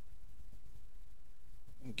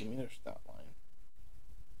 And give me their stat line.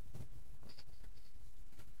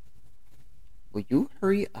 Will you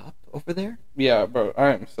hurry up over there? Yeah, bro. I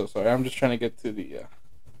am so sorry. I'm just trying to get to the...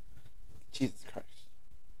 Jesus Christ.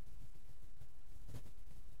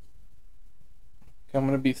 I'm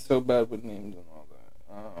going to be so bad with names and all that.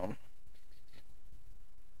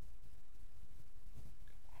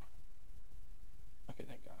 Okay,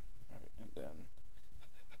 thank God. Alright, and then...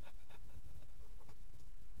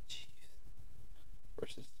 Chiefs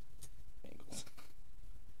versus Bengals.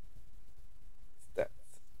 Stats.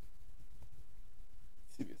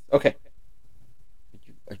 CBS. Okay.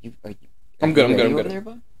 Are you I'm good, I'm good, I'm over good. there,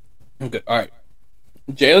 bud? I'm good. Alright.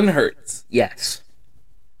 Jalen Hurts. Yes.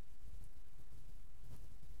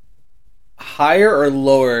 Higher or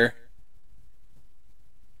lower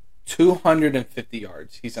 250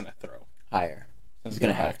 yards he's going to throw? Higher. He's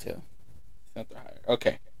going to have to. He's going to throw higher.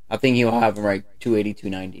 Okay. I think he'll have him right 280,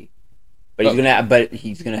 290. But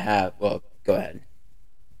he's going to have, well, go ahead.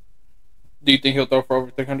 Do you think he'll throw for over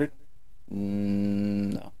 300?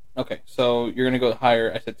 No. Okay, so you're going to go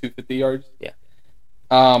higher. I said 250 yards? Yeah.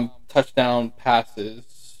 Touchdown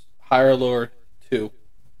passes. Higher or lower? 2.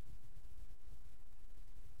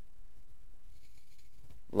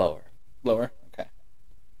 Lower. Lower? Okay.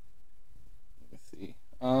 Let me see.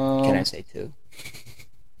 Can I say 2?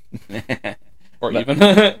 Or even?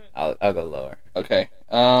 I'll go lower. Okay.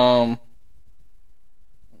 Let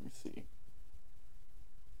me see.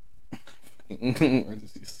 Where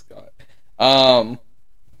does he Scott?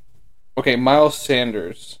 Okay, Miles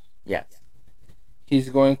Sanders. Yes. He's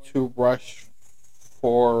going to rush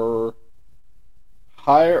for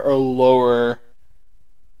higher or lower.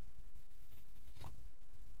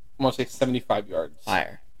 I'm gonna say 75 yards.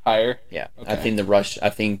 Higher. Higher? Yeah. Okay. I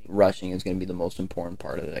think rushing is going to be the most important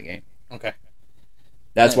part of that game. Okay.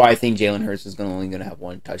 That's why I think Jalen Hurts is only going to have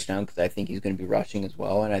 1 touchdown, because I think he's going to be rushing as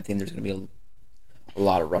well, and I think there's going to be a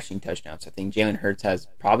lot of rushing touchdowns. I think Jalen Hurts has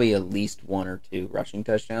probably at least 1 or 2 rushing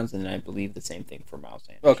touchdowns, and I believe the same thing for Miles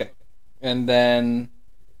Sanders. Okay. And then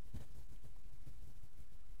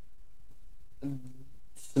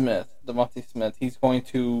DeVonta Smith, he's going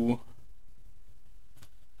to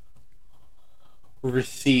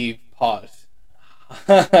receive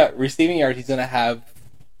receiving yards. He's gonna have.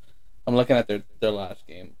 I'm looking at their last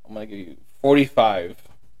game. I'm gonna give you 45.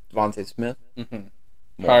 DeVonta Smith.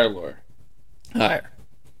 Mm-hmm. Higher, lower. Higher.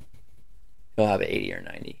 He'll have 80 or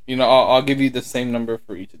 90. I'll give you the same number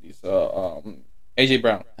for each of these. AJ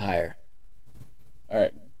Brown. Higher. All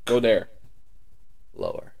right, go there.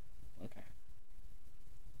 Lower. Okay.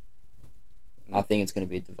 I think it's going to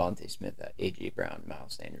be DeVonta Smith at AJ Brown,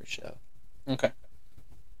 Miles Sanders show. Okay.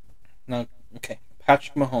 Now, okay,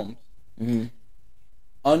 Patrick Mahomes. Mm-hmm.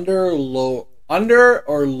 Under or lower,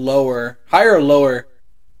 higher or lower,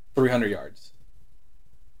 300 yards.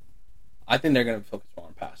 I think they're going to focus more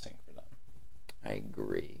on passing for them. I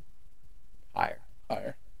agree. Higher.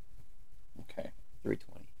 Higher. Okay.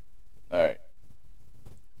 320. All right.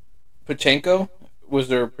 Pachenko was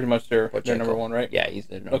pretty much their number one, right? Yeah, he's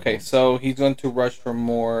the number Okay, one. so he's going to rush for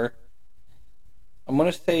more. I'm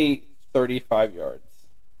going to say 35 yards.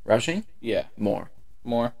 Rushing? Yeah, More.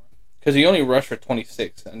 because he only rushed for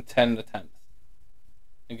 26 and 10 attempts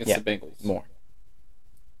against the Bengals. More.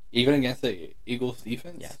 Even against the Eagles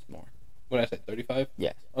defense? Yes, more. What did I say, 35?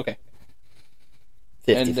 Yes. Okay.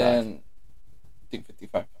 55. And then, I think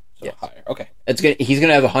 55. So Yes. higher. Okay. He's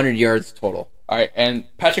gonna have 100 yards total. All right, and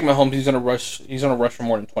Patrick Mahomes, he's gonna rush for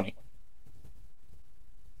more than 20.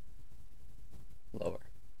 Lower.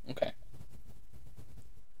 Okay.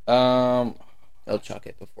 He'll chuck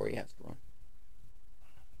it before he has to run.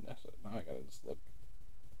 That's it. Now I gotta just look.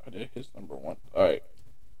 I did his number one. All right.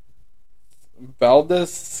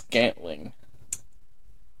 Valdez Scantling.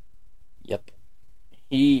 Yep.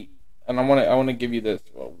 And I want to give you this.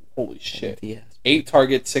 Well, holy shit! Yes. 8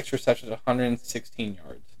 targets, 6 receptions, 116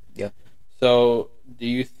 yards. Yep. So, do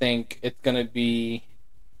you think it's gonna be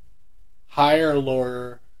higher or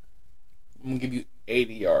lower? I'm gonna give you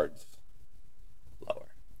 80 yards.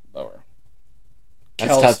 Lower.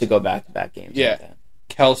 That's tough to go back-to-back games. Yeah. Like that.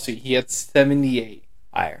 Kelsey, he had 78.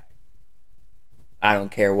 Higher. I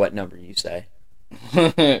don't care what number you say.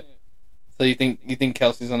 So you think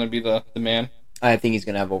Kelsey's gonna be the man? I think he's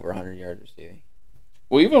gonna have over 100 yards receiving.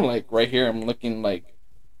 Well, even like right here, I'm looking like,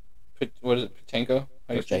 what is it, Pachenko?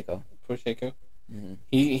 Pacheco. Pacheco. Mm-hmm.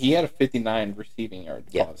 He had a 59 receiving yard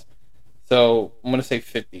Yeah. pause. So I'm gonna say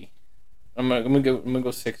 50. I'm gonna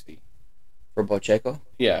go 60. For Pacheco?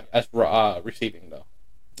 Yeah, as receiving though.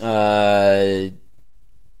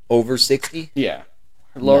 Over 60? Yeah.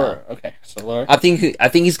 Lower. No. Okay, so lower. I think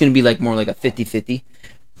he's gonna be like more like a 50-50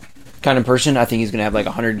 kind of person. I think he's gonna have like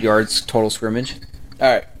 100 yards total scrimmage.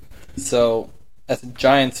 All right. So as a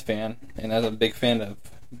Giants fan and as a big fan of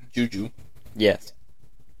Juju, Yes.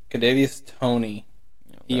 Kadarius Toney,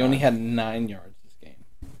 he God. only had 9 yards this game.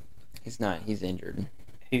 He's not. He's injured.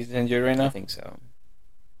 He's injured right now. I think so.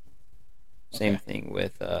 Same thing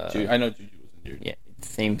with. I know Juju was injured. Yeah.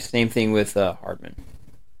 Same thing with Hardman.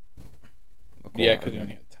 Yeah, because he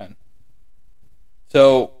only had 10.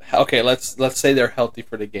 So okay, let's say they're healthy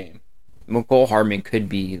for the game. McCole Hardman could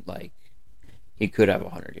be like, he could have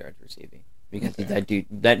 100 yards receiving because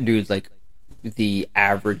that dude's like the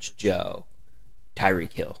average Joe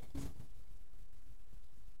Tyreek Hill.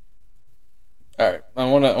 All right, I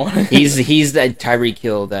want to. He's that Tyreek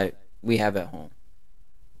Hill that we have at home.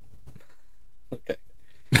 Okay.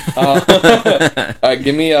 All right,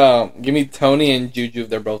 give me Toney and Juju if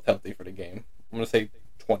they're both healthy for the game. I'm gonna say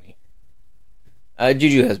 20.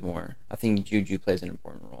 Juju has more. I think Juju plays an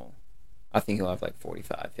important role. I think he'll have like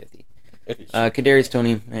 45, 50. Kadarius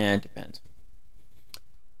Toney, it depends.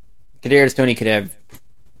 Kadarius Toney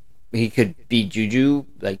he could be Juju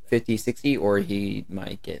like 50, 60, or he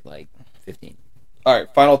might get like 15. All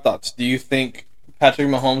right, final thoughts. Do you think Patrick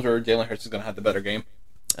Mahomes or Jalen Hurts is gonna have the better game?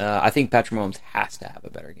 I think Patrick Mahomes has to have a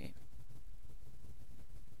better game.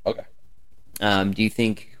 Okay. Do you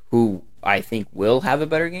think who I think will have a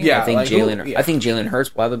better game? Yeah, I think like I think Jalen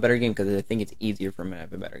Hurts will have a better game because I think it's easier for him to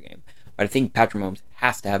have a better game. But I think Patrick Mahomes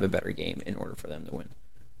has to have a better game in order for them to win.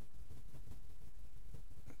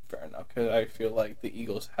 Fair enough, because I feel like the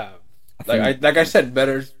Eagles have, like I said,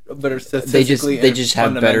 better They just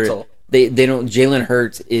have better. They don't. Jalen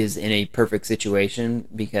Hurts is in a perfect situation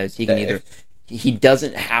because he can he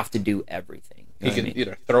doesn't have to do everything. He can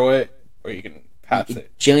either throw it or you can pass it.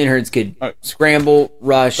 Jalen Hurts could scramble,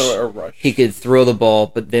 rush. Throw it or rush. He could throw the ball,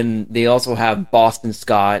 but then they also have Boston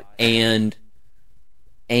Scott and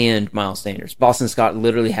Miles Sanders. Boston Scott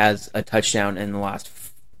literally has a touchdown in the last,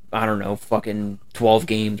 I don't know, fucking 12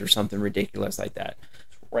 games or something ridiculous like that.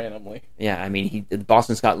 Randomly. Yeah, I mean,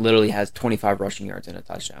 Boston Scott literally has 25 rushing yards and a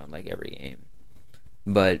touchdown like every game.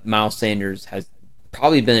 But Miles Sanders has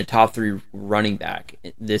probably been a top 3 running back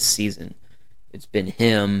this season. It's been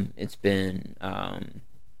him. It's been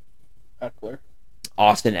Eckler.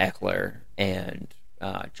 Austin Eckler and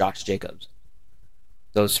Josh Jacobs.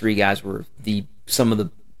 Those 3 guys were some of the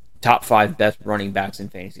top 5 best running backs in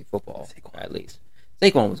fantasy football, at least.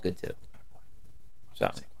 Saquon was good too. So,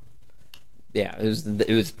 yeah, it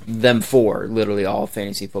was them 4 literally all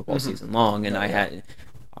fantasy football season long, and I had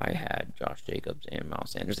Josh Jacobs and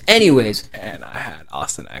Miles Sanders. Anyways, and I had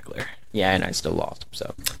Austin Eckler. Yeah, and I still lost.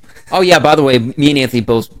 So, oh yeah, by the way, me and Anthony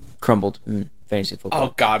both crumbled in fantasy football.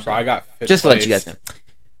 Oh god, bro, I got just to let you guys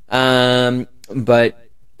know. But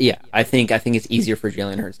yeah, I think it's easier for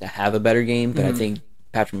Jalen Hurts to have a better game, but I think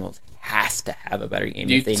Patrick Mahomes has to have a better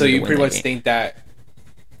game. So you pretty much think that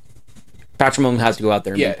Patrick Mahomes has to go out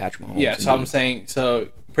there and yeah, beat Patrick Mahomes. Yeah, so I'm saying, so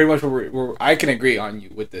pretty much I can agree on you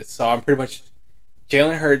with this. So I'm pretty much,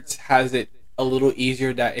 Jalen Hurts has it a little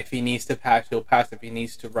easier that if he needs to pass, he'll pass. If he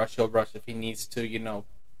needs to rush, he'll rush. If he needs to,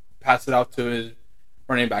 pass it out to his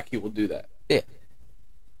running back, he will do that. Yeah.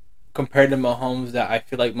 Compared to Mahomes, that I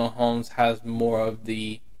feel like Mahomes has more of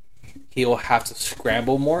he'll have to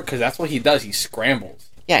scramble more, because that's what he does. He scrambles.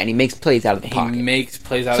 Yeah, and he makes plays out of the pocket. He makes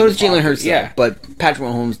plays out so of the pocket. So does Jalen Hurts, yeah. But Patrick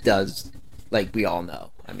Mahomes does, like we all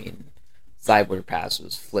know. I mean, sideward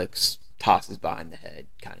passes, flicks, tosses behind the head,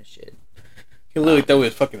 kind of shit. He literally throw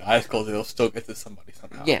his fucking eyes closed and he'll still get to somebody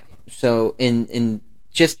somehow. Yeah. So in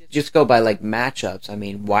just go by like matchups. I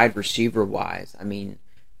mean, wide receiver wise, I mean,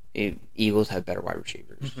 Eagles have better wide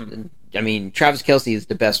receivers. Mm-hmm. I mean, Travis Kelce is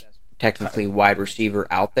the best technically wide receiver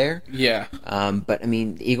out there. Yeah. But I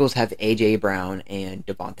mean, the Eagles have A.J. Brown and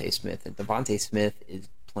Devontae Smith, and Devontae Smith is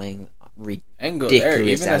playing ridiculous.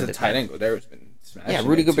 Even as a tight end, Godere's been smashing. Yeah,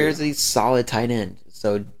 Rudy Gobert is a solid tight end.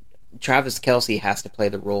 So Travis Kelce has to play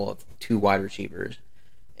the role of two wide receivers.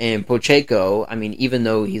 And Pacheco, I mean, even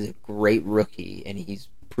though he's a great rookie and he's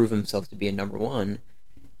proven himself to be a number one,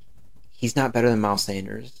 he's not better than Miles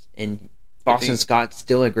Sanders. And Boston Scott's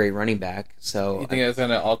still a great running back. So you think it's going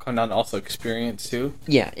to all come down to also experience, too?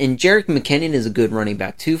 Yeah, and Jerick McKinnon is a good running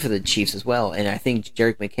back, too, for the Chiefs as well. And I think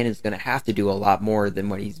Jerick McKinnon is going to have to do a lot more than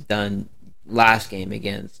what he's done last game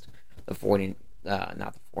against the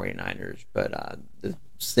not the 49ers, but the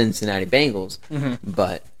Cincinnati Bengals. Mm-hmm.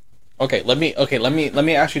 But let me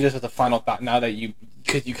ask you this as a final thought. Now that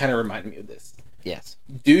because you kind of reminded me of this. Yes.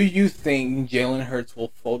 Do you think Jalen Hurts will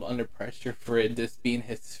fold under pressure for this being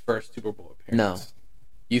his first Super Bowl appearance? No.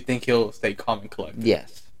 You think he'll stay calm and collected?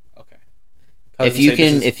 Yes. Okay. If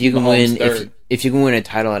you can win a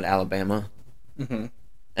title at Alabama, mm-hmm.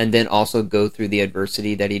 and then also go through the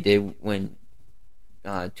adversity that he did when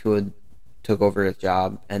Tua took over his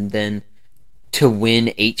job, and then to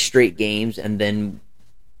win 8 straight games, and then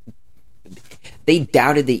they've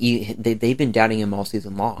been doubting him all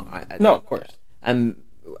season long. No, of course. I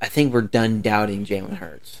think we're done doubting Jalen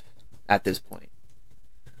Hurts at this point.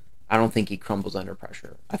 I don't think he crumbles under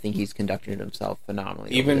pressure. I think he's conducted himself phenomenally.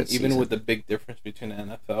 Even with the big difference between the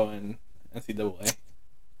NFL and NCAA.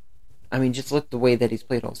 I mean, just look the way that he's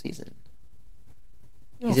played all season.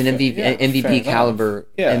 He's an MVP caliber,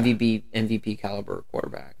 MVP caliber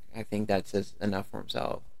quarterback. I think that says enough for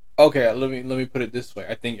himself. Okay, let me put it this way.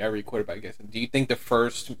 I think every quarterback gets it. Do you think the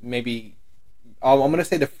first I'm gonna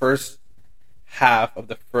say the first half of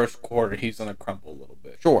the first quarter he's gonna crumble a little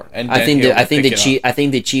bit? Sure. And I think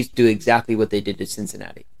the Chiefs do exactly what they did to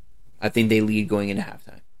Cincinnati. I think they lead going into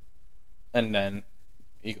halftime. And then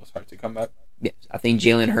Eagles start to come back. Yes. I think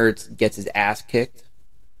Jalen Hurts gets his ass kicked,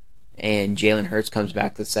 and Jalen Hurts comes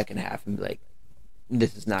back to the second half and be like,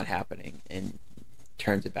 this is not happening, and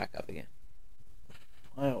turns it back up again.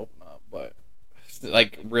 I hope not, but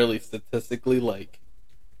really statistically,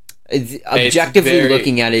 objectively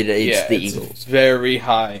looking at it, it's the Eagles. Very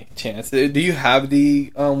high chance. Do you have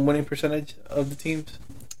the winning percentage of the teams?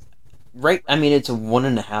 Right. I mean, it's a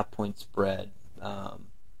 1.5 point spread.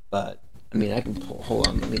 But I mean, I can hold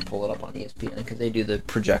on. Let me pull it up on ESPN because they do the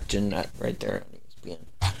projection right there on ESPN.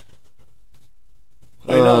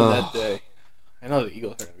 I know the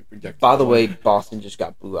Eagles are going to be projected. By the way, Boston just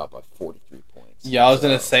got blew out by 43 points. Yeah, I was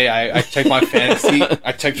going to say, I checked my fantasy.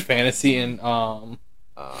 I checked fantasy, and oh,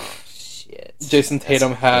 shit. Jason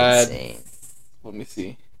Tatum had... insane. Let me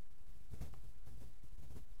see.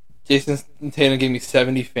 Jason Tatum gave me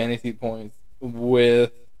 70 fantasy points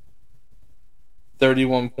with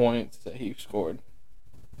 31 points that he scored.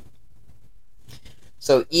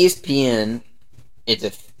 So ESPN, it's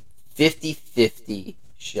a 50-50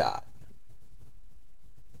 shot.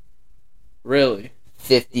 Really?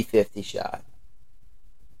 50-50 shot.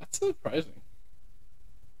 That's surprising.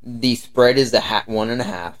 The spread is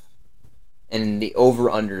 1.5, and the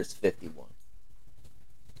over-under is 51.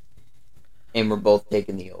 And we're both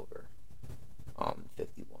taking the over.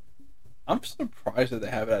 51. I'm surprised that they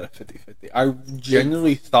have it at a 50-50. I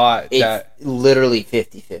genuinely thought that... It's literally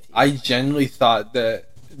 50-50. I genuinely thought that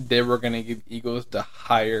they were going to give Eagles the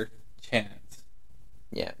higher chance.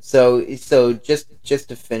 Yeah, so just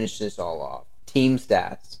to finish this all off, team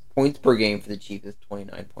stats, points per game for the Chiefs is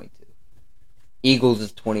 29.2. Eagles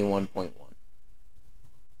is 21.1.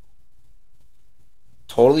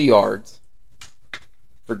 Total yards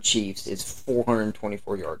for Chiefs is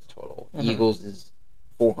 424 yards total. Mm-hmm. Eagles is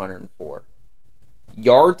 404.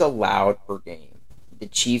 Yards allowed per game. The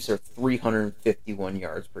Chiefs are 351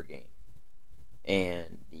 yards per game.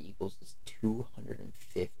 And the Eagles is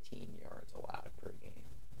 215 yards allowed per game.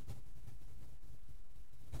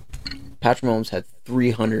 Patrick Mahomes had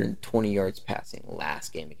 320 yards passing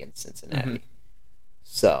last game against Cincinnati. Mm-hmm.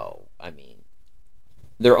 So, I mean,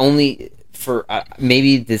 they're only for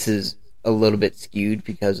maybe this is a little bit skewed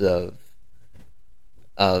because of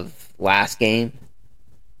last game,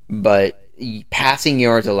 but passing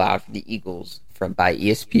yards allowed for the Eagles by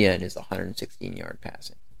ESPN is 116 yard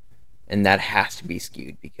passing, and that has to be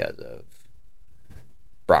skewed because of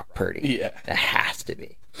Brock Purdy. Yeah, that has to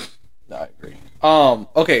be. No, I agree.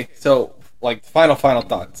 Okay, so like final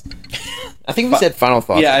thoughts. I think we said final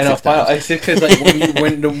thoughts. Yeah, I know. I said because like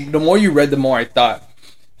when the more you read, the more I thought.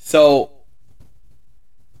 So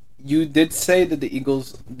you did say that the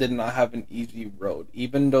Eagles did not have an easy road,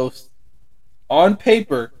 even though on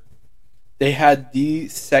paper they had the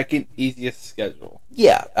second easiest schedule.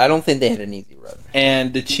 Yeah, I don't think they had an easy road.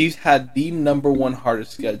 And the Chiefs had the number one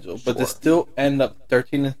hardest schedule, but they still end up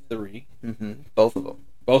 13-3. Mm-hmm. Both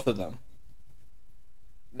of them.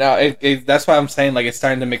 Now, that's why I'm saying like it's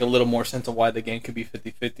starting to make a little more sense of why the game could be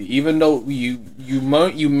 50-50. Even though you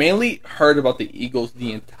mainly heard about the Eagles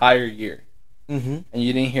the entire year, and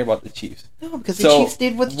you didn't hear about the Chiefs. No, because the Chiefs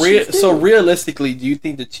did what the Chiefs did. So realistically, do you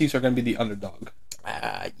think the Chiefs are going to be the underdog?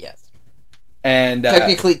 Yes. And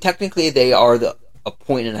technically, they are a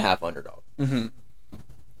 1.5 underdog. Mm-hmm.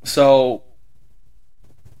 So,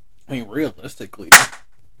 I mean, realistically.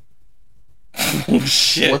 Oh,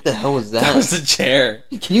 shit. What the hell was that? That was the chair.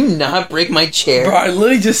 Can you not break my chair? Bro, I'm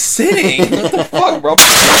literally just sitting. What the fuck, bro?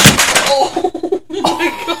 Oh,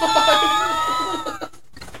 my God.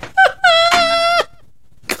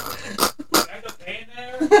 Guys okay in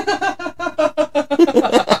there?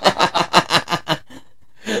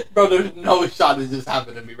 Bro, there's no shot that just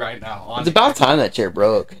happened to me right now. It's about time that chair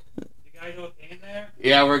broke. You guys okay in there?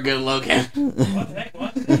 Yeah, we're good, Logan. What the heck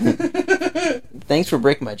was that? Thanks for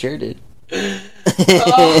breaking my chair, dude.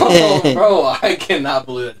 Oh, bro, I cannot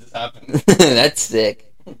believe that just happened. That's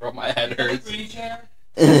sick. Bro, my head hurts. Free chair?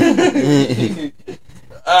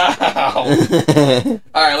 Ow.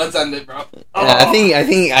 Alright, let's end it, bro. I think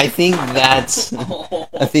that's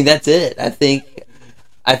it. I think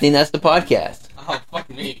that's the podcast. Oh, fuck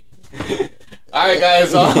me. Alright,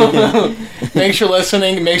 guys. Thanks for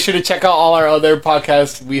listening. Make sure to check out all our other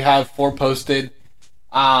podcasts. We have 4 posted.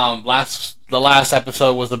 The last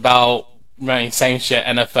episode was about same shit,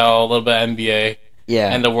 NFL, a little bit NBA,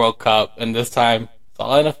 and the World Cup. And this time, it's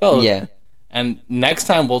all NFL. Yeah. And next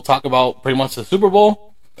time, we'll talk about pretty much the Super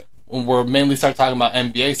Bowl. We'll mainly start talking about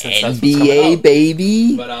NBA since that's what's coming up.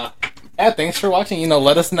 Baby. But, yeah, thanks for watching.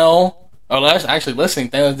 Let us know. Or actually listening.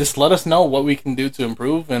 Just let us know what we can do to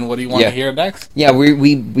improve and what do you want to hear next. Yeah,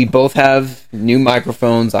 we both have new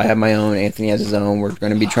microphones. I have my own. Anthony has his own. We're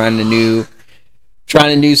going to be trying a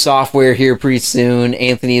new software here pretty soon.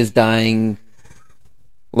 Anthony is dying.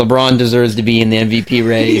 LeBron deserves to be in the MVP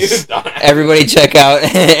race. Everybody check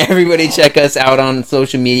us out on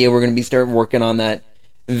social media. We're going to be starting working on that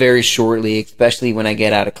very shortly, especially when I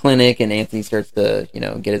get out of clinic and Anthony starts to,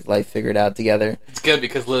 get his life figured out together. It's good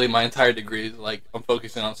because literally my entire degree is like I'm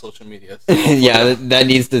focusing on social media. So yeah, that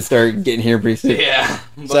needs to start getting here pretty soon. Yeah.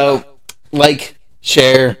 So,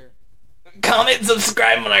 share, comment,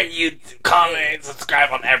 subscribe on our YouTube. Comment,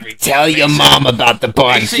 subscribe on everything. Tell your mom about the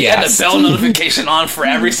podcast. Make sure you have the bell notification on for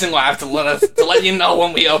every single app to let you know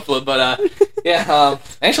when we upload. But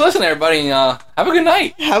thanks for listening, everybody. Have a good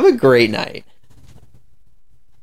night. Have a great night.